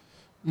 kids,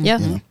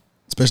 Yeah.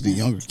 especially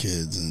younger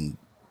kids, and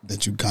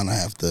that you kind of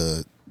have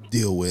to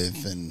deal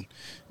with, and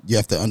you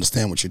have to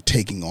understand what you're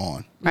taking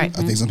on. Right.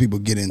 I think some people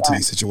get into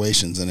these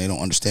situations and they don't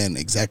understand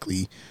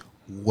exactly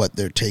what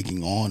they're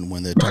taking on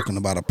when they're talking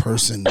about a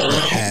person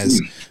that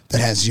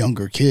has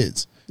younger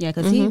kids. Yeah,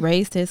 because he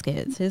raised his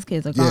kids. His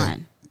kids are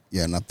gone.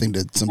 Yeah, and I think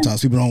that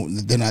sometimes people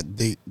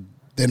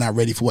they're not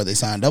ready for what they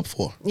signed up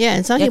for. Yeah.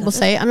 And some people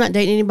say, I'm not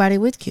dating anybody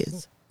with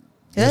kids.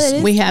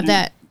 Good. We have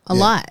that a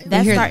lot. We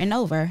That's hear starting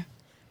over.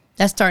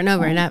 That's starting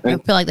over. And I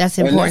feel like that's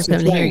important for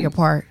them to hear your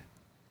part.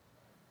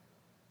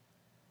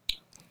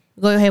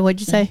 Go ahead. What'd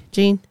you say,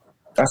 Gene?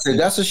 I said,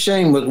 that's a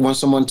shame when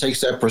someone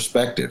takes that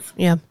perspective.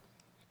 Yeah.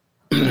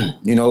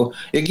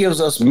 It gives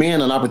us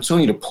men an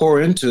opportunity to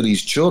pour into these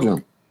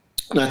children.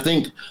 And I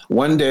think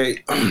one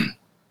day, I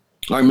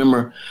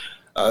remember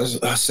I was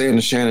saying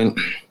to Shannon,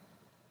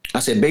 I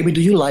said, baby, do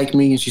you like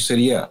me? And she said,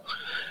 yeah.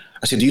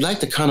 I said, do you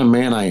like the kind of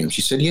man I am?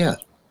 She said, yeah.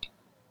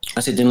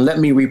 I said, then let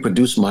me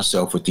reproduce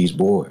myself with these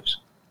boys.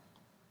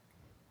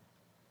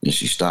 And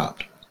she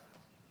stopped.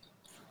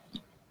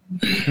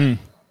 And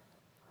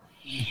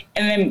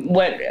then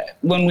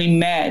when we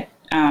met,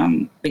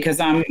 because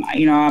I'm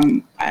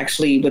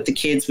actually with the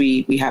kids,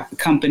 we have the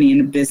company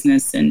and the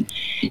business,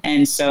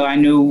 and so I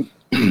knew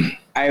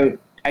I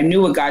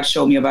knew what God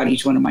showed me about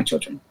each one of my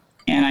children,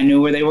 and I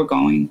knew where they were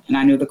going, and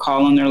I knew the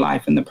call on their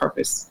life and the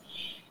purpose.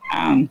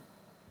 And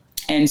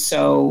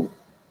so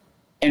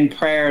in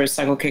prayer, it's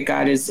like, okay,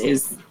 God,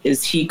 is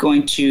he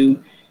going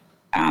to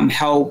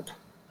help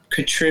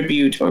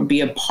contribute or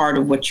be a part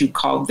of what you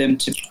called them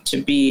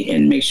to be,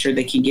 and make sure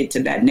they can get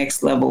to that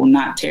next level,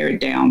 not tear it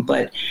down,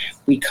 but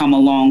we come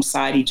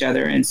alongside each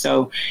other. And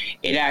so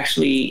it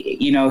actually,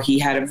 he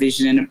had a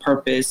vision and a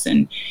purpose.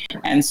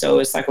 And so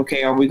it's like,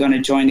 okay, are we going to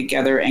join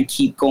together and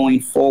keep going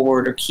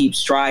forward or keep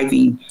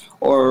striving,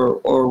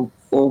 or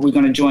we're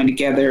going to join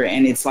together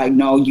and it's like,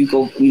 no, you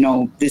go,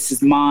 this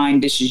is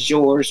mine, this is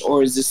yours,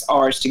 or is this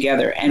ours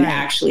together? And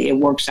actually it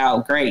works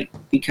out great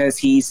because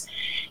he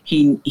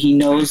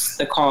knows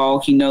the call,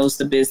 he knows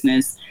the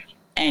business,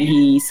 and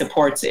he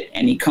supports it,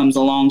 and he comes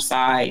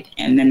alongside.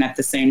 And then at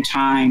the same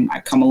time, I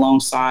come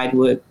alongside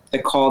with the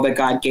call that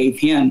God gave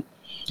him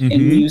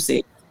in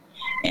music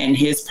and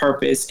his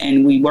purpose.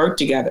 And we work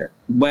together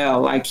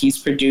well. Like, he's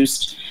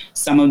produced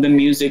some of the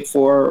music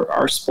for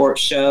our sports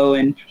show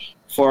and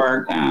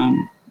for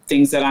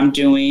things that I'm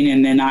doing.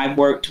 And then I've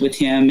worked with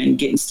him and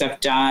getting stuff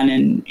done.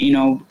 And,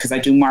 because I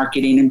do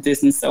marketing and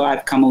business, so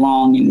I've come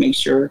along and make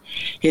sure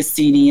his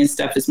CD and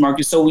stuff is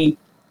marketed. So we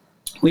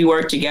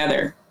work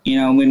together,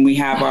 when we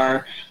have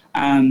our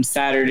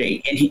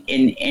Saturday, and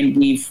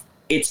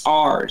it's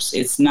ours.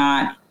 It's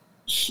not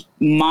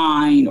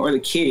mine or the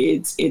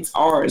kids. It's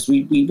ours.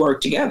 We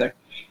work together.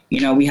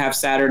 We have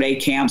Saturday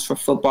camps for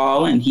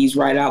football, and he's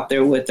right out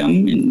there with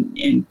them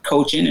and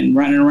coaching and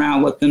running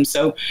around with them.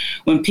 So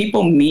when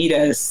people meet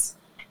us,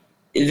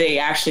 they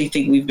actually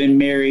think we've been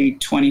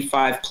married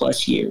 25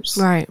 plus years.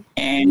 Right.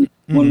 And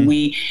when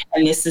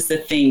and this is the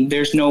thing,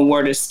 there's no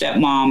word of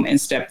stepmom and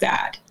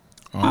stepdad.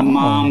 I'm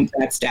mom,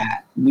 that's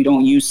dad. We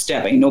don't use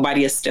step. Ain't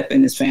nobody a step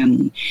in this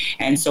family.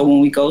 And so when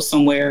we go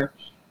somewhere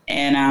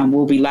and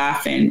we'll be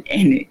laughing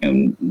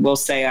and we'll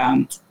say,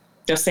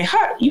 they'll say,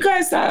 "Hi, you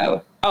guys,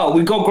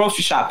 we go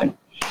grocery shopping."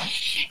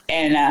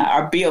 And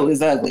our bill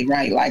is ugly,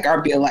 right? Like,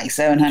 our bill like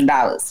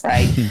 $700,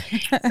 right?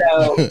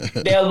 So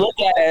they'll look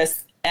at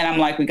us and I'm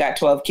like, "We got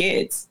 12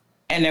 kids."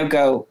 And they'll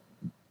go,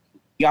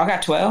 "Y'all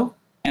got 12?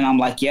 And I'm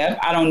like, "Yep."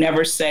 I don't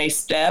never say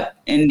step.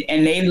 And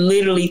they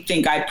literally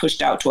think I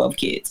pushed out 12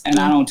 kids. And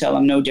I don't tell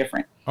them no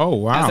different. Oh,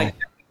 wow. I was like,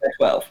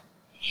 12.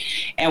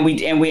 And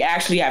we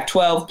actually have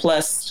 12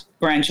 plus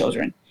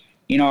grandchildren.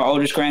 Our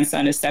oldest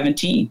grandson is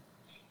 17.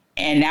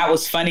 And that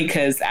was funny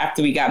because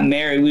after we got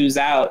married, we was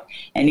out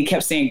and he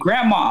kept saying,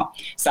 "Grandma."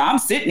 So I'm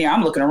sitting there,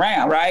 I'm looking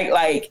around, right?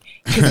 Like,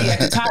 because at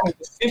the time he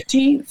was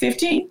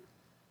 15.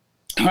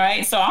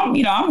 Right. So I'm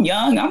young.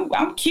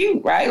 I'm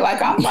cute. Right.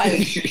 Like, I'm like,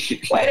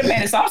 wait a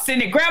minute. So I'm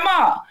sitting there,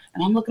 "Grandma."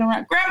 And I'm looking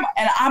around, "Grandma."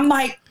 And I'm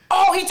like,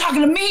 "Oh, he's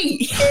talking to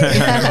me."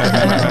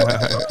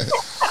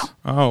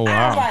 Oh, wow.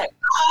 I was like,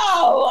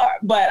 "Oh, Lord."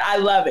 But I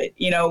love it.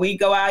 We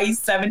go out, he's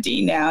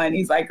 17 now, and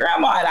he's like,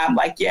 "Grandma." And I'm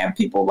like, "Yeah." And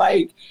people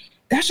like,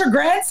 "That's your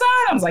grandson?"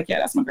 I was like, "Yeah,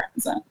 that's my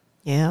grandson."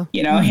 Yeah.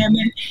 Him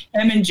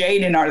and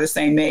Jaden are the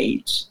same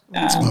age.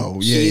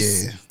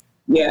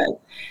 Yeah.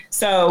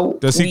 So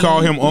does he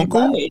call him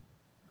uncle?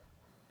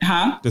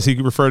 Huh? Does he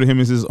refer to him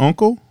as his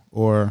uncle,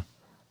 or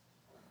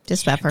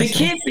just that person? The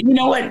kids, you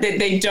know what?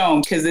 They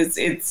don't, because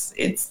it's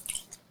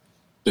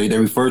They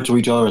refer to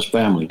each other as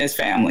family. As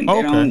family.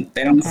 Okay.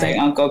 They don't say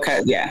uncle,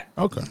 cause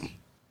okay.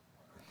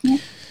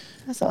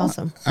 That's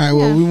awesome. All right.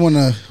 Well,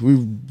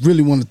 we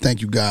really want to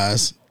thank you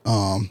guys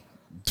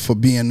for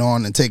being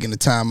on and taking the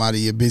time out of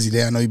your busy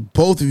day. I know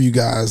both of you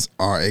guys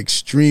are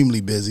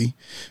extremely busy.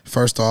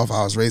 First off,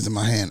 I was raising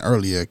my hand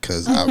earlier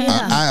because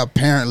I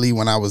apparently,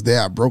 when I was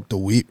there, I broke the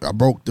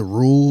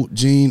rule,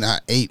 Gene. I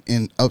ate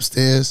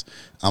upstairs.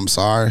 I'm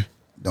sorry.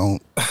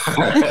 Don't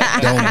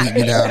beat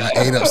me down. I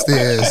ate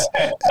upstairs.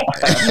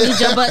 You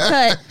need your butt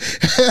cut.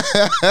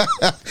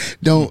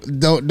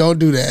 Don't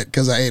do that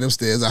because I ate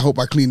upstairs. I hope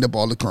I cleaned up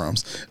all the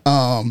crumbs.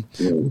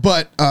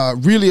 But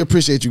really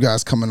appreciate you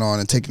guys coming on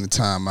and taking the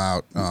time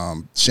out.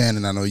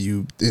 Shannon, I know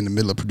you in the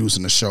middle of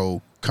producing a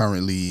show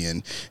currently,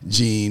 and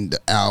Gene, the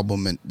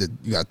album, and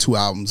you got 2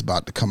 albums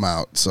about to come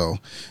out. So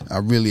I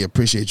really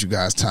appreciate you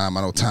guys' time.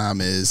 I know time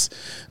is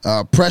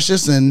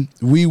precious, and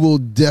we will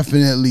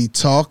definitely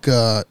talk. We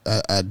got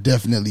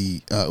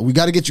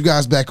to get you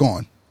guys back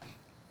on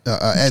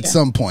at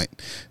some point.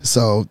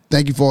 So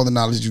thank you for all the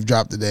knowledge you've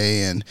dropped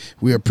today, and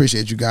we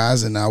appreciate you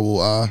guys. And I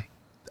will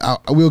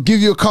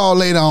give you a call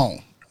later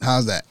on.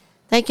 How's that?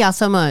 Thank y'all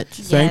so much.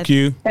 Thank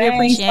you. We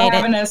appreciate for it.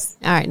 having us.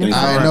 All right. All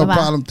right, no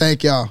problem.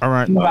 Thank y'all. All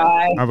right.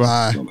 Bye.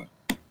 Bye.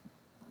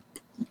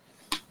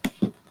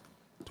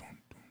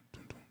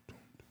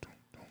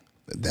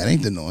 That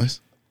ain't the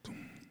noise.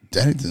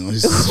 That ain't the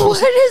noise.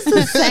 What is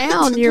the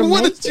sound you're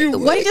What making? is you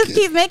What he just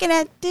making? keeps making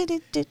that? I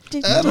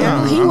don't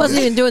know. He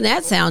wasn't even doing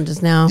that sound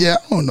just now. Yeah,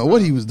 I don't know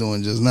what he was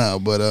doing just now,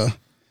 but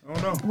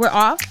We're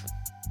off.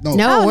 No,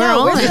 Oh, we're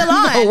no, on. we're still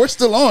on. no, we're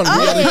still on. We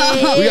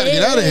gotta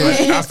get out of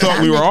here. I thought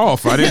we were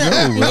off. I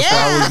didn't know. That's why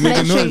I was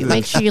making noises.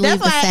 Make sure you leave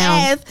That's the why I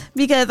sound. asked,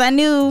 because I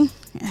knew.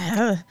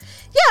 Yeah,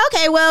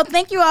 okay. Well,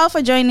 thank you all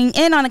for joining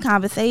in on the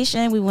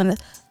conversation. We want to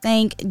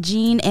thank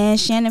Gene and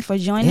Shannon for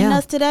joining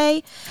us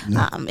today.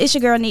 It's your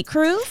girl, Neat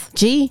Cruz.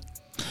 G.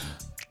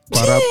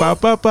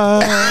 Ba-da-ba-ba-ba.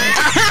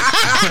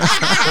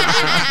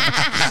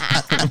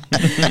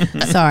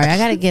 Sorry, I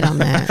got to get on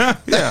that.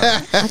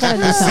 Yeah. I got to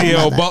do something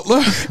CL about that.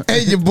 Butler.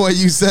 And your boy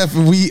Yusef,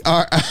 and we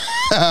are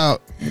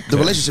out. The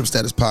Relationship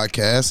Status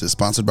Podcast is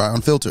sponsored by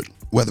Unfiltered.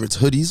 Whether it's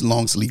hoodies,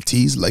 long sleeve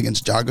tees,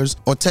 leggings, joggers,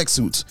 or tech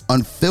suits,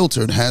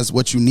 Unfiltered has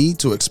what you need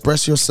to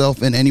express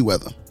yourself in any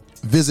weather.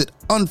 Visit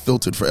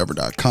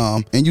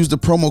unfilteredforever.com and use the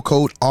promo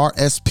code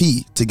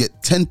RSP to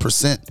get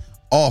 10%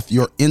 off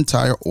your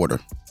entire order.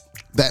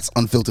 That's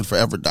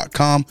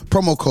unfilteredforever.com,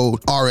 promo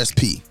code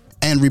RSP.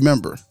 And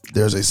remember,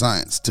 there's a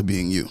science to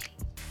being you.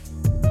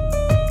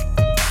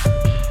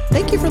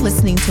 Thank you for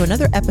listening to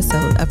another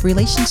episode of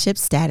Relationship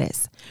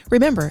Status.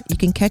 Remember, you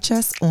can catch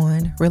us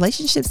on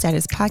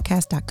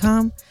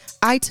relationshipstatuspodcast.com,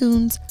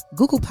 iTunes,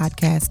 Google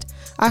Podcast,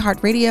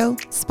 iHeartRadio,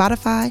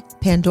 Spotify,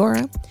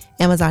 Pandora,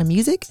 Amazon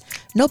Music,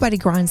 Nobody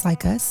Grinds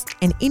Like Us,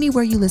 and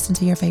anywhere you listen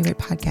to your favorite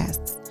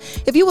podcasts.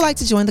 If you would like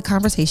to join the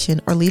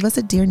conversation or leave us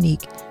a dear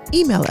nick,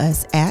 email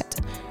us at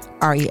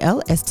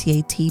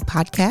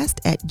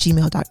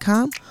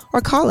relstatpodcast@gmail.com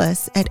or call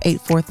us at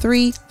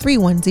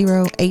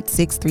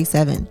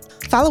 843-310-8637.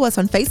 Follow us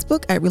on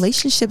Facebook at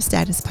Relationship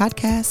Status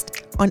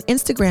Podcast, on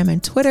Instagram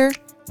and Twitter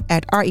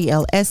at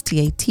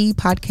RELSTAT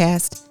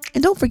Podcast.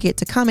 And don't forget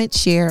to comment,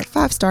 share,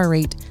 5-star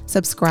rate,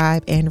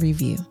 subscribe, and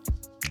review.